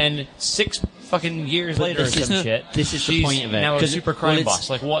 Yes. And 6 fucking years later or some shit. This is the point of it. Now a super crime boss.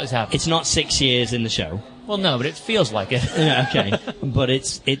 Like, what is happening? It's not 6 years in the show. Well, no, but it feels like it. Yeah, okay. But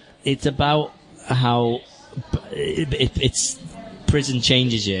it's about how it's prison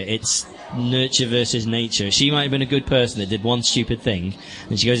changes you. It's nurture versus nature. She might have been a good person that did one stupid thing,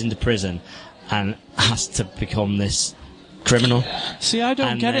 and she goes into prison and has to become this criminal. See, I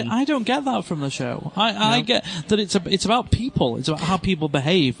don't get it. I don't get that from the show. I get that it's about people. It's about how people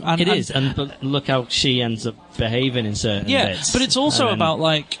behave. And, it is, but look how she ends up behaving in certain bits. But it's also about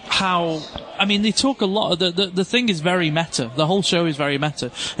like how. I mean, they talk a lot. The thing is very meta. The whole show is very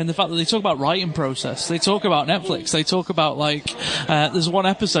meta, and the fact that they talk about writing process. They talk about Netflix. They talk about like there's one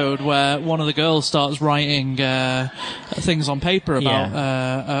episode where one of the girls starts writing things on paper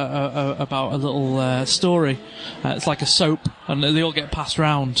about a little story. It's like a soap, and they all get passed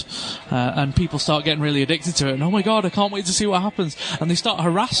round, and people start getting really addicted to it. And oh my god, I can't wait to see what happens. And they start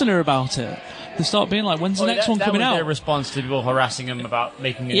harassing her about it. They start being like, when's the next one coming out? Their response to people harassing them about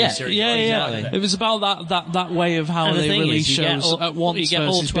making a new series. Yeah. It was about that way of how they release shows at once. You get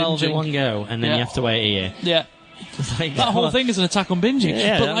all 12 in one go, and then you have to wait a year. Yeah. Like, that whole thing is an attack on binging.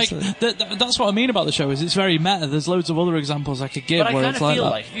 Yeah, but like that's what I mean about the show. Is it's very meta. There's loads of other examples I could give but where I it's like feel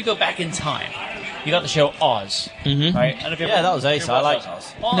that. like if you go back in time, you got the show Oz, right? And that was ace. I liked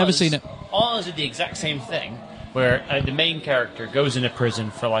Oz. Never seen it. Oz did the exact same thing, where the main character goes into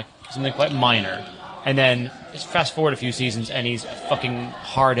prison for like something quite minor, and then just fast forward a few seasons, and he's a fucking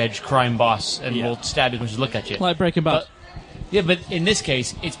hard-edged crime boss, and will stab you as much as look at you. Like Breaking Bad. But in this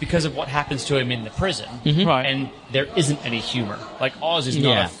case, it's because of what happens to him in the prison, Right. and there isn't any humor. Like Oz is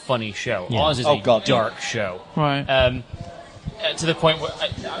not a funny show. Oz is a dark show. Right. To the point where,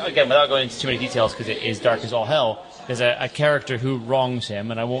 again, without going into too many details, because it is dark as all hell, there's a character who wrongs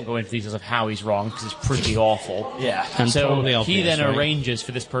him, and I won't go into details of how he's wronged, because it's pretty awful. Yeah. And so totally obvious, he then right? arranges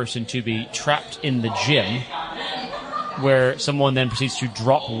for this person to be trapped in the gym, where someone then proceeds to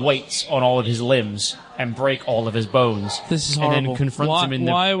drop weights on all of his limbs and break all of his bones. This is and horrible. then confronts him in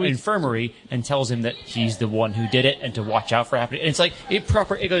the infirmary and tells him that he's the one who did it and to watch out for happening. And it's like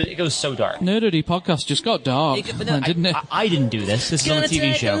it goes so dark. Nerdity podcast just got dark, didn't it? I didn't do this. This is on a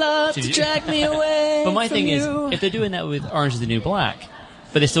TV show. But my thing is, if they're doing that with Orange is the New Black,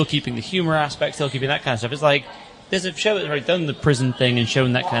 but they're still keeping the humor aspect, still keeping that kind of stuff, it's like there's a show that's already done the prison thing and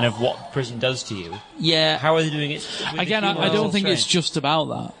shown that kind of what prison does to you. Yeah. How are they doing it? Again, I don't think it's just about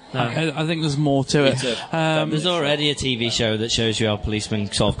that. No. I think there's more to it. There's already a TV show that shows you how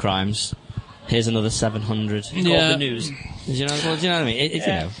policemen solve crimes. Here's another 700. Called The News. Do you know what I mean? You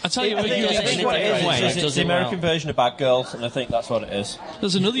know. I tell you, I think what it is it's the American version of Bad Girls, and I think that's what it is.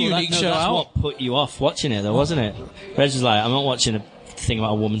 There's another unique show that's out. What put you off watching it, though, wasn't it? Reg was like, I'm not watching a thing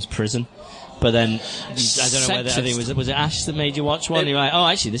about a woman's prison. But then, I don't know whether, I think, was it Ash that made you watch one? And you're like, oh,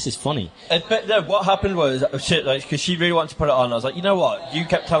 actually, this is funny. But no, what happened was, because she really wanted to put it on, I was like, you know what? You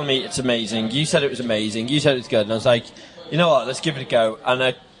kept telling me it's amazing. You said it was amazing. You said it was good. And I was like, you know what? Let's give it a go. And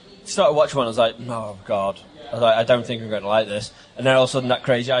I started watching one. I was like, oh, God. I was like, I don't think I'm going to like this. And then all of a sudden that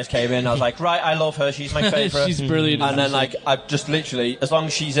Crazy Eyes came in. I was like, right, I love her. She's my favourite. She's brilliant. And then, like, I just literally, as long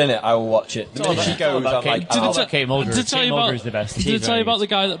as she's in it, I will watch it. The minute she goes, I'm like, Kate Mulgrew. Did Kate Mulgrew is the best. Did I tell you about the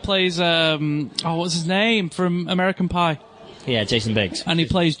guy that plays, what's his name? From American Pie. Yeah, Jason Biggs. And he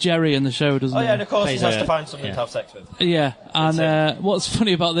plays Jerry in the show, doesn't he? Oh, yeah, and of course he has to find something to have sex with. Yeah, and what's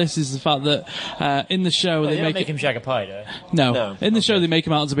funny about this is the fact that in the show they make him shag a pie, do No. In the show they make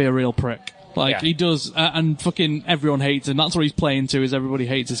him out to be a real prick. Like, Yeah. he does, and fucking everyone hates him. That's what he's playing to, is everybody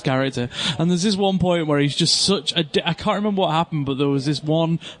hates his character. And there's this one point where he's just such a I can't remember what happened, but there was this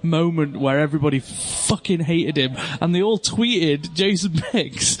one moment where everybody fucking hated him, and they all tweeted Jason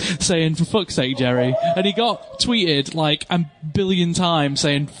Biggs saying, for fuck's sake, Jerry. And he got tweeted, like, a billion times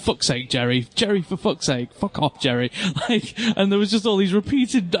saying, fuck's sake, Jerry. Jerry, for fuck's sake. Fuck off, Jerry. Like, and there was just all these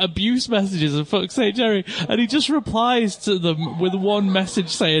repeated abuse messages of fuck's sake, Jerry. And he just replies to them with one message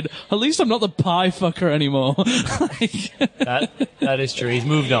saying, at least I'm not the pie fucker anymore. That is true. He's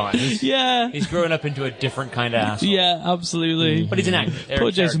moved on. He's grown up into a different kind of asshole. Yeah, absolutely. But he's an actor.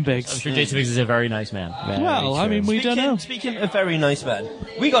 Poor Jason Biggs. I'm sure Jason Biggs is a very nice man. Well, I mean, we don't know. Speaking of very nice men,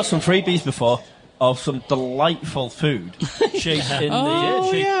 we got some freebies before of some delightful food. Shaped in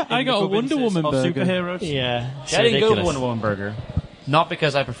I got a Wonder Woman of burger. superheroes. Yeah. I didn't go for Wonder Woman burger. Not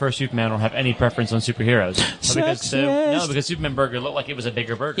because I prefer Superman or have any preference on superheroes. But because Superman burger looked like it was a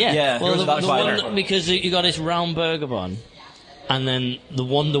bigger burger. Yeah. it Well, was about one, because you got this round burger bun, and then the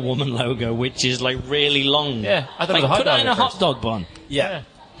Wonder Woman logo, which is like really long. Yeah, I thought it was a like, hot put that dog in a at hot first. dog bun. Yeah.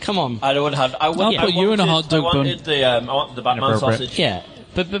 Come on. I would have. I put you in a hot dog I wanted bun. I wanted the Batman sausage. Yeah.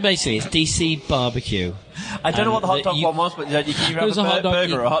 But basically, it's DC barbecue. I don't know what the hot dog one was, but you can There was have a hot dog.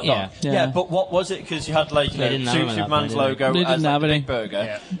 burger or a hot dog. Yeah. But what was it? Because you had like They didn't have it at that Superman's point, did they? logo They didn't as like, have the any. big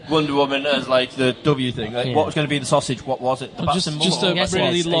burger, Wonder Woman as like the W thing. Like, Yeah. what was going to be the sausage? What was it? The bat symbol? just or a what?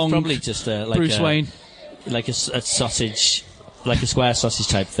 really it's long probably just like Bruce Wayne. like a sausage, like a square sausage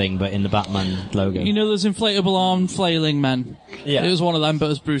type thing, but in the Batman logo. You know those inflatable arm flailing men? Yeah. It was one of them, but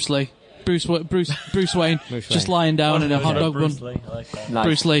as Bruce Lee. Bruce Wayne, just lying down in a hot dog bun. Nice.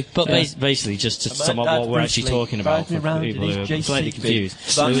 Bruce Lee. But basically, just to sum up what we're Bruce actually Lee. talking about Drive me for round people in who are his slightly JCB. confused.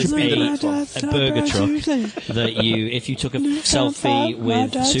 That There should was be the next one. a burger truck that if you took a selfie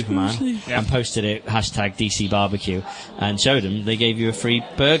with Superman and posted it, hashtag DC barbecue, and showed them, they gave you a free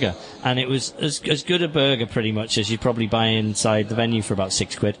burger. And it was as good a burger pretty much as you'd probably buy inside the venue for about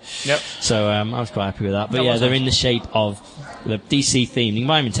 £6. Yep. So I was quite happy with that. But yeah, they're in the shape of the DC theme. You can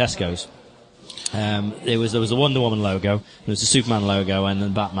buy them in Tesco's. There was the Wonder Woman logo, there was the Superman logo, and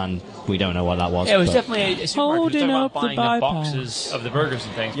then Batman. We don't know what that was. Yeah, it was but- definitely a supermarket. Holding Talking up about the buying the bypass. boxes of the burgers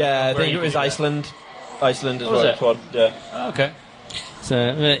and things. Yeah, I Where think you it was could do Iceland. Iceland as Oh, was well. it? One. Yeah. that. Okay.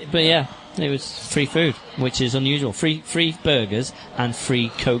 So, but yeah, it was free food, which is unusual. Free burgers and free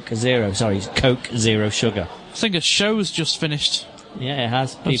Coke Zero. Sorry, Coke Zero Sugar. I think a show's just finished. Yeah, it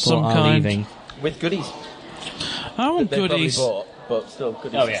has. People some are kind. leaving. With goodies. I want They probably goodies. bought, but still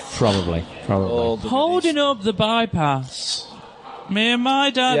goodies. Oh, yeah. Probably. All the Holding goodies. up the bypass. Me and my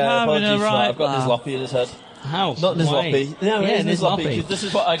dad Yeah, having apologies a for that. right I've got laugh. Nizloppy in his head. How? Not Why? Nizloppy. No, Yeah, it is Nizloppy. Nizloppy. Because this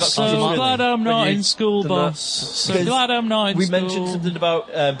is what I got So confused glad with. I'm not When you in school, done that. boss. So Because glad I'm not in we school. mentioned something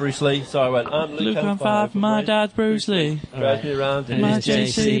about Bruce Lee, so I went, I'm Luke, I'm 5, my dad's Bruce Lee. Drives me around in My his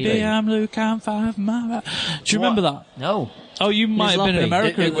JCB. JCB, I'm Luke, I'm 5, my... Do you remember that? No. Oh, you might have been in Nizloppy.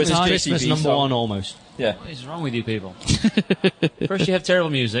 America It at the was his time. Christmas JCB number song. one almost. Yeah. What is wrong with you people? First you have terrible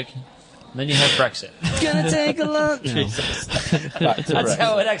music, then you have Brexit. Gonna take a look. Back to That's Rex.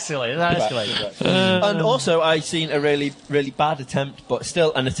 how it escalates. That Back to escalates. Rex. And also, I seen a really, really bad attempt, but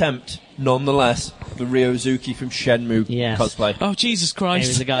still an attempt, nonetheless, the Ryozuki from Shenmue Yes. cosplay. Oh, Jesus He Christ.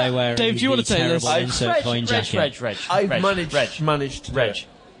 was the guy wearing Dave, do you the want to take this? terrible insert coin jacket. Reg. I've Reg. managed to do Reg. it.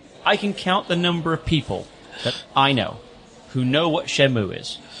 I can count the number of people that I know who know what Shenmue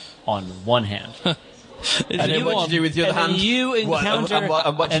is on one hand. And then what you do with the other hand? You encounter and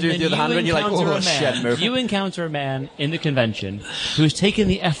what you do with the other hand when you're like, oh, Shenmue. Shenmue. You encounter a man in the convention who has taken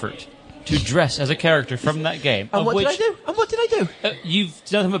the effort to dress as a character from that game. And what did I do? You've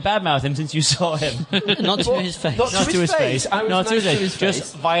done nothing but badmouth him since you saw him. Not to his face. Not to his face. Not to his face.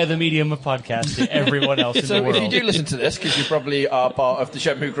 Just via the medium of podcast to everyone else in the world. So if you do listen to this, because you probably are part of the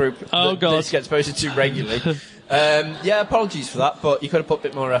Shenmue group that this gets posted to regularly, apologies for that, but you could have put a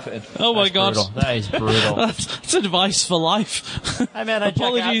bit more effort in. Oh my god. That is brutal. That's advice for life.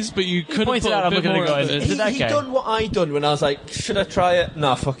 Apologies, but you could have put a bit more effort in. He done what I done when I was like, should I try it?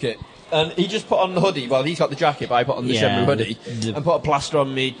 Nah, fuck it. And he just put on the hoodie. Well, he's got the jacket, but I put on the Shenmue hoodie and put a plaster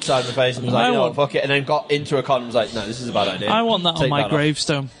on me side of the face and was like, fuck it. And then got into a con and was like, no, this is a bad idea. I want that on my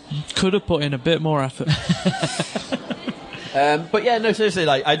gravestone. Could have put in a bit more effort. But yeah, no, seriously,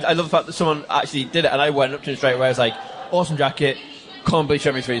 like, I love the fact that someone actually did it. And I went up to him straight away. I was like, awesome jacket. Can't believe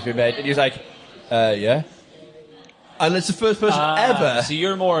Shenmue 3's been made. And he was like, yeah. And it's the first person ever. So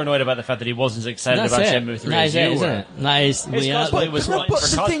you're more annoyed about the fact that he wasn't excited about Shenmue 3 as you were. That is, it was right for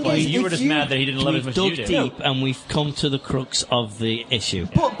cosplay. You were just mad that he didn't love it as much as you did. We've dug deep and we've come to the crux of the issue.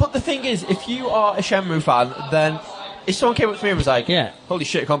 But the thing is, if you are a Shenmue fan, then if someone came up to me and was like, holy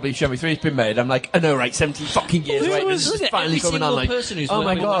shit, I can't believe Shenmue 3's been made, I'm like, I know, right, 17 fucking years, right, this is finally coming on, like, oh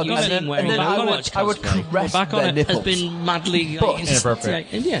my god, and then I would caress their nipples. Has been madly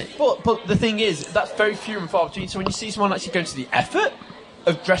inappropriate. But the thing is, that's very few and far between, so when you see someone actually going to the effort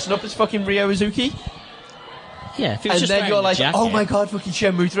of dressing up as fucking Ryo Hazuki, if and then you're like, oh my god, fucking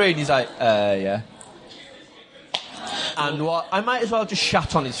Shenmue 3, and he's like, yeah. And what? I might as well just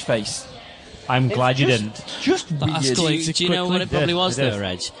shat on his face. I'm glad you didn't. Just weird. Do you know what it probably was though,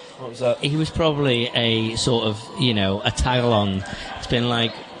 Reg? What was that? He was probably a sort of, a tag-along. It's been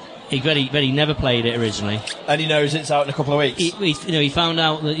like, he never played it originally. And he knows it's out in a couple of weeks. He found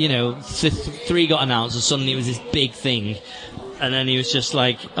out that, 3 got announced and suddenly it was this big thing. And then he was just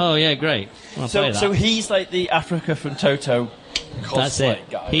like, oh yeah, great. I'll play that. So he's like the Africa from Toto cosplay That's it.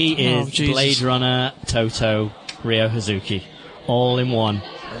 guy. He is Blade Runner, Toto, Ryo Hazuki. All in one.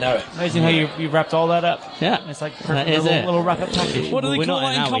 I know it. Amazing how you wrapped all that up. Yeah. It's like perfect little wrap-up package. What do they call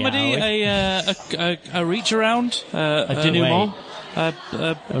that in comedy? A reach around? A denouement?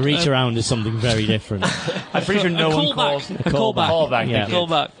 A reach around is something very different. I'm pretty sure no one calls a callback. Yeah.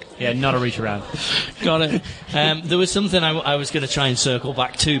 Callback. Yeah, not a reach around. Got it. There was something I was going to try and circle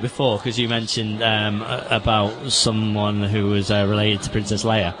back to before, because you mentioned about someone who was related to Princess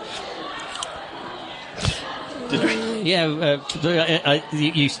Leia. Did we? Yeah,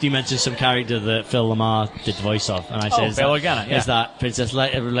 you mentioned some character that Phil Lamar did the voice of, and I said, Bail Organa, is that Princess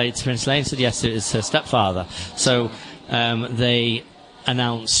Leia related to Princess Leia? And said, yes, it is her stepfather. So they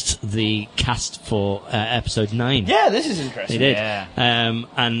announced the cast for episode 9. Yeah, this is interesting. They did. Yeah.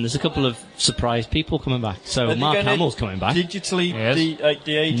 And there's a couple of surprise people coming back. So Mark Hamill's coming back. Digitally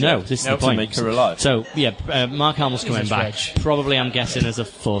de-age? No, this is the point. To make her alive. So, Mark Hamill's coming back. Probably, I'm guessing, as a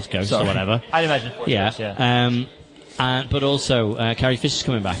Force Ghost or whatever. I'd imagine Force Ghost, yeah. But also, Carrie Fisher's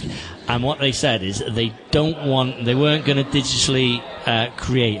coming back. And what they said is they weren't going to digitally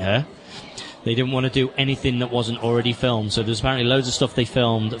create her. They didn't want to do anything that wasn't already filmed. So there's apparently loads of stuff they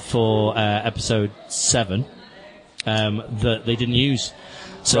filmed for episode 7 that they didn't use.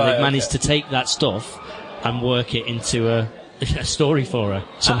 So they've managed to take that stuff and work it into a story for her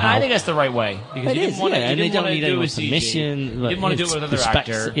somehow. I think that's the right way. Because you didn't want to, and they don't need anyone's permission. You didn't want to do it with another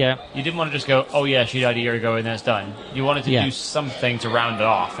actor. Yeah. You didn't want to just go, oh yeah, she died a year ago and that's done. You wanted to do something to round it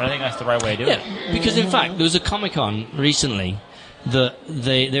off. And I think that's the right way to do it. Because in fact, there was a Comic-Con recently that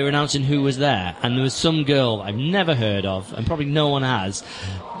they were announcing who was there, and there was some girl I've never heard of, and probably no one has,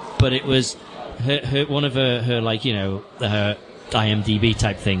 but it was her one of her her IMDb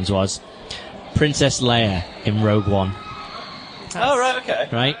type things was Princess Leia in Rogue One. Oh, right, okay.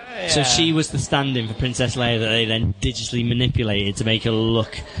 Right? Yeah. So she was the stand-in for Princess Leia that they then digitally manipulated to make her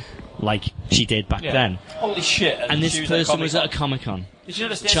look like she did back then. Holy shit. And this person was at a Comic-Con. Did you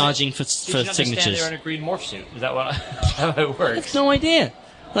understand charging for signatures. Stand there in a green morph suit? Is that how it works? I have no idea.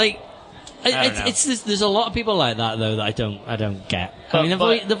 Like, there's a lot of people like that though that I don't get. I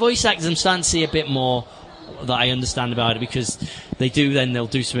mean, the voice actors, I'm starting to see a bit more that I understand about it, because they'll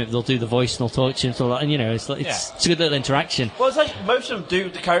do something, they'll do the voice and they'll talk to you and it's a good little interaction. Well, it's like most of them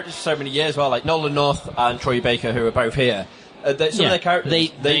do the characters for so many years. Well, like Nolan North and Troy Baker, who are both here. Some of their characters,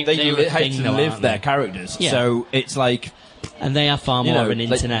 they live their characters. Yeah. So it's like, and they have far more of an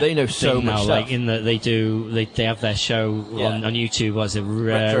internet. They know so much now, stuff. like in that they have their show on YouTube. Was it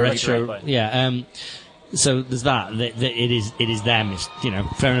retro? Yeah. So there's that. It is them. It's,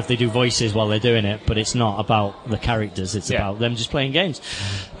 fair enough. They do voices while they're doing it, but it's not about the characters. It's about them just playing games.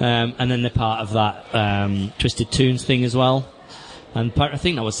 And then they're part of that Twisted Toons thing as well. And I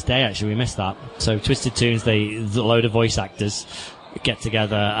think that was today, actually. We missed that. So Twisted Toons, a load of voice actors get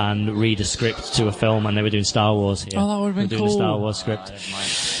together and read a script to a film, and they were doing Star Wars here. Oh, that would have been doing cool. a Star Wars script.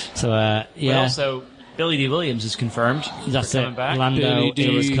 So, But yeah. also, Billy D. Williams is confirmed. That's for it. coming back. Lando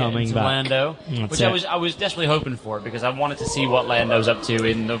is coming It's back. Lando, That's which it. I was desperately hoping for because I wanted to see what Lando's up to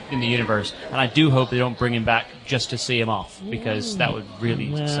in the universe, and I do hope they don't bring him back just to see him off because that would really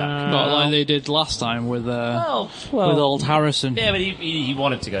suck. Not like they did last time with with old Harrison. Yeah, but he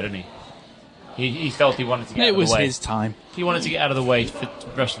wanted to go, didn't he? He felt he wanted to get out It of the was way. his time. He wanted to get out of the way for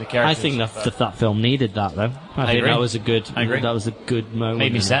the rest of the characters. I think that film needed that, though. I think agree. that was a good. I agree. That was a good moment.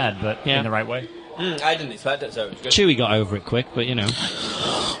 made me in it. sad, but Yeah. in the right way. I didn't expect it, so it was good. Chewie got over it quick, but you know.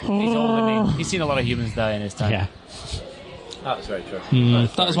 He's older than me. He's seen a lot of humans die in his time. Yeah. That was very true.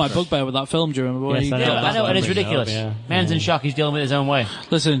 That was my bugbear with that film, do you remember? Yes, He I got know. Yeah, that I know, and it's one. ridiculous. Yeah. Man's in shock. He's dealing with his own way.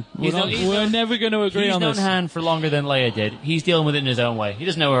 Listen, He's we're never going to agree He's on known this. Han for longer than Leia did. He's dealing with it in his own way. He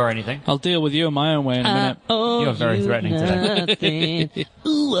doesn't know her or anything. I'll deal with you in my own way in a minute. You're very threatening today.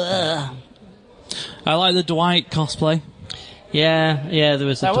 I like the Dwight cosplay. Yeah, there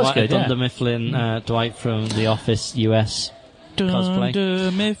was a That was Dwight, good, yeah. Dunder Mifflin, Dwight from The Office US.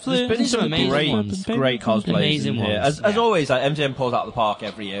 Cosplay. Mifflin. been some amazing great, ones. great cosplays Amazing in here. ones. As always, like, MGM pulls out the park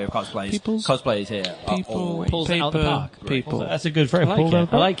every year. Cosplays here. Are People, always- Pulls it out the park. people. That's a good phrase. I like it.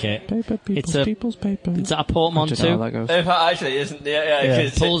 I like it. Paper, It's a- people's paper. Is that a I portmanteau? don't know how that goes. In fact, actually, it isn't. Yeah.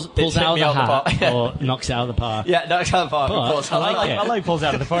 'cause Pulls hit out me the park. hat or knocks it out of the park. Yeah, knocks out the park. But Pulls I out. like it. I like pulls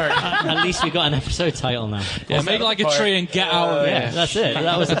out of the park. At least we got an episode title now. Yeah, make like a tree and get out of Yeah, there. that's it.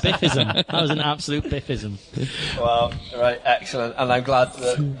 That was a biffism. That was an absolute biffism. Well, right, excellent, and I'm glad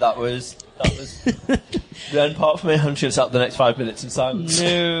that was the end part for me. I'm just up the next 5 minutes in silence.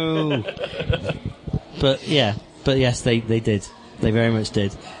 No. But yes, they did. They very much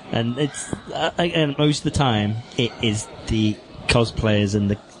did. And it's and most of the time it is the cosplayers and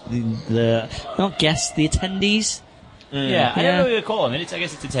the not guests, the attendees. Yeah, I Yeah. don't know what you call them. I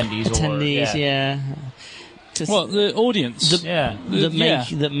guess it's attendees. Attendees, or, yeah. Just What, the audience? Yeah.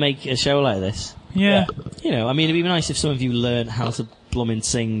 that make a show like this. Yeah. You know, I mean, it'd be nice if some of you learned how to blooming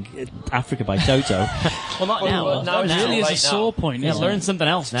sing Africa by Toto. Well, not now. Well, now Not it's now. too Really is late a sore point, Yeah, isn't learn it? something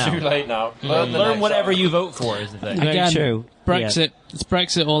else now. Too late now. Learn whatever you vote for is the thing. Very Again, true. Brexit. It's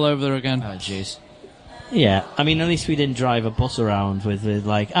Brexit all over again. Oh, jeez. Yeah, I mean, at least we didn't drive a bus around with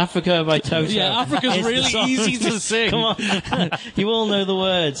like Africa by Toto. Yeah, Africa's It's the really song. easy to sing. Come on, you all know the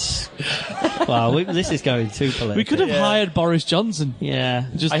words. Wow, this is going too political. We could have hired Boris Johnson. Yeah.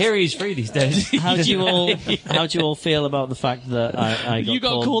 Just I hear he's free these days. How do you all feel about the fact that I got you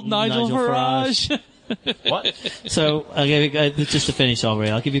got called Nigel Farage. What? So, I'll give you, just to finish off,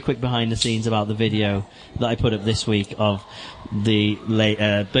 really, I'll give you a quick behind the scenes about the video that I put up this week of the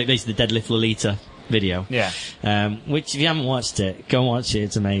basically the Deadlift Lolita video. Yeah. Which, if you haven't watched it, go and watch it.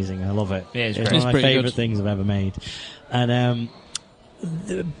 It's amazing. I love it. Yeah, it's one great. of my It's pretty favourite good. things I've ever made. And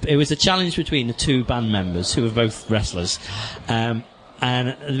it was a challenge between the two band members who were both wrestlers. And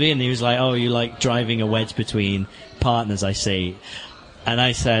at the beginning, he was like, "Oh, you like driving a wedge between partners, I see." And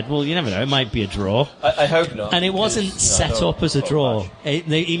I said, "Well, you never know. It might be a draw." I hope not. And it wasn't set up as a draw.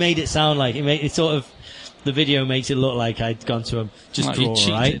 He made it sound like it sort of. The video makes it look like I'd gone to a just Like you draw,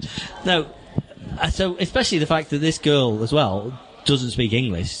 cheated. right? No. So especially the fact that this girl as well doesn't speak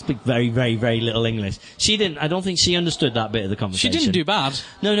English, speak very, very, very little English. She didn't. I don't think she understood that bit of the She conversation. didn't do bad.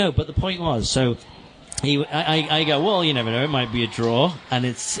 No. But the point was, so I go, well, you never know, it might be a draw, and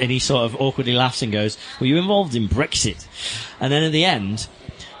he sort of awkwardly laughs and goes, "Were you involved in Brexit?" And then at the end,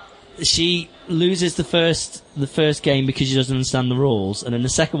 she loses the first game because she doesn't understand the rules, and then the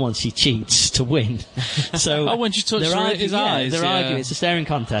second one she cheats to win. So Oh, when she touched his eyes, they're yeah. arguing. It's a staring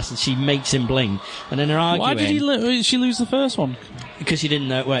contest, and she makes him blink, and then they're arguing. Why did she lose the first one? Because she didn't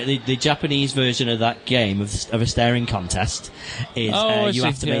know. Well, the Japanese version of that game of a staring contest is I you see,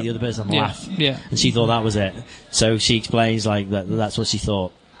 have to make yeah. the other person Yeah, laugh. yeah. And she thought that was it. So she explains like that's what she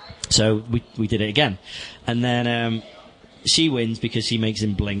thought. So we did it again, and then she wins because she makes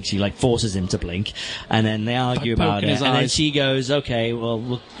him blink. She like forces him to blink, and then they argue By about poking it. his And then eyes. she goes, "Okay, well,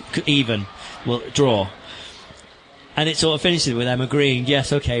 we'll draw." And it sort of finishes with them agreeing,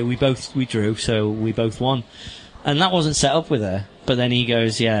 "Yes, okay, we drew, so we both won." And that wasn't set up with her. But then he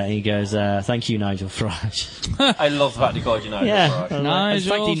goes, "Thank you, Nigel Farage." I love the fact he called you Nigel Yeah, Farage.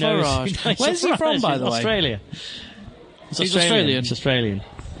 Nigel in fact, he knows Farage. Nigel Where's he from, Farage. by He's the way? Australia. He's Australian. It's Australian.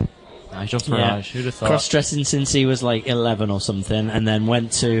 Nigel Yeah. Farage. Who'd have thought? Cross-dressing since he was like 11 or something, and then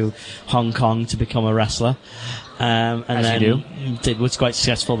went to Hong Kong to become a wrestler. And As then you was quite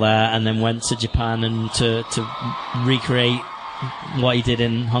successful there, and then went to Japan and to recreate what he did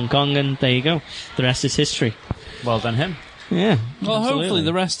in Hong Kong, and there you go. The rest is history. Well done, him. Yeah. Well, absolutely. hopefully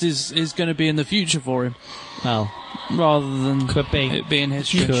the rest is going to be in the future for him, Well, rather than could be. it being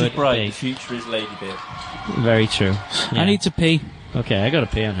history. Could Right, be. the future is Ladybeard. Very true. Yeah. I need to pee. Okay, I got to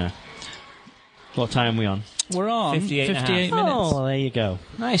pee on her. What time are we on? We're on 58 and a half. 58 minutes. Oh, there you go.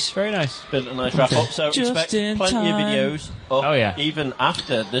 Nice, very nice. Been a nice wrap up. So Just expect in plenty of time. videos up. Oh, yeah. Even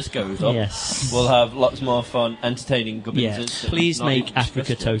after this goes up, Yes. we'll have lots more fun, entertaining Yeah. gubbinses. Please Not make even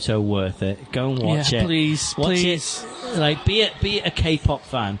Africa discussed Toto worth it. Go and watch Yeah, it. please, Watch please. it. Like, be a K-pop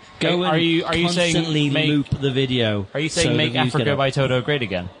fan. Go Hey, and are you saying constantly make- loop the video. Are you so saying the make views get Africa up. by Toto great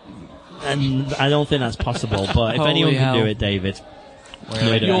again? And I don't think that's possible. But if Holy anyone can do hell. it, David. We're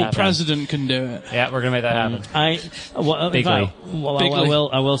gonna make that Your happen. president can do it. Yeah, we're gonna make that happen. Bigly.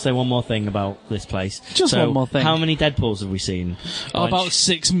 I will say one more thing about this place. Just So, one more thing. How many Deadpools have we seen? About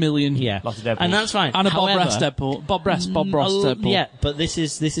 6 million. Yeah, Lots of Deadpools. and that's fine. And a Bob However, Ross Deadpool. Bob Ross Deadpool. Yeah, but this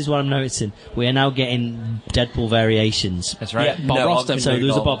is what I'm noticing. We are now getting Deadpool variations. That's right. Yeah, Bob no, Ross obviously Deadpool. So there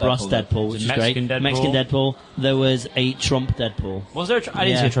was a normal Bob Ross Deadpool, which is great. Mexican Deadpool. Mexican Deadpool. There was a Trump Deadpool. Was there? I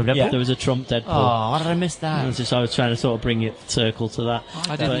didn't see a Trump Deadpool. Yeah. There was a Trump Deadpool. Oh, why did I miss that? I was trying to sort of bring it circle to that.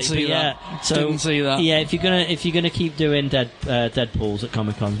 I didn't But see yeah, that. so Didn't see that. yeah, if you're gonna keep doing Deadpools at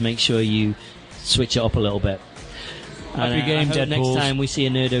Comic Cons, make sure you switch it up a little bit. And, your game, I hope Deadpools. next time we see a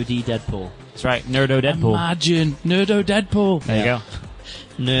Nerdo D Deadpool, That's right. Nerdo Deadpool. Imagine Nerdo Deadpool. There you go.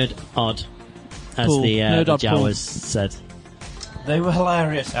 Nerd Odd, as Pool. the Nerd Odd Pool. Jawas said. They were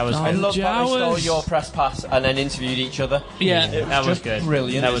hilarious. That was I good. love that they stole Jawas. your press pass and then interviewed each other. Yeah. That was just good.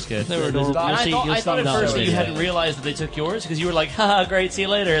 brilliant. That was good. They were There's a- adorable. you'll I see- thought, you'll I see thought at that first that you video. hadn't realized that they took yours because you were like, haha, great, see you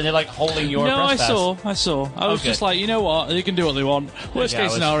later. And they're like holding your No, I press pass. saw. I was Okay. just like, you know what? They can do what they want. Worst Yeah, case I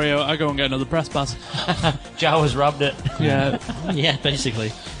was- scenario, I go and get another press pass. Jawas robbed it. Yeah. Yeah,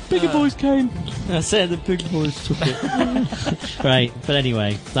 basically. Bigger boys came. That's it. The big boys took it. Right, but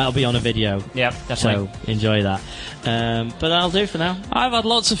anyway, that'll be on a video. Yep, definitely. So enjoy that. But that'll do for now. I've had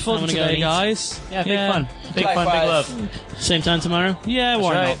lots of I fun wanna go today, and eat. guys. Yeah, big fun. Big fun, big Likewise. love. Same time tomorrow. Yeah,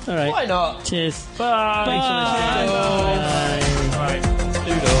 why right. not? All right. Why not? Cheers. Bye. Thanks for listening.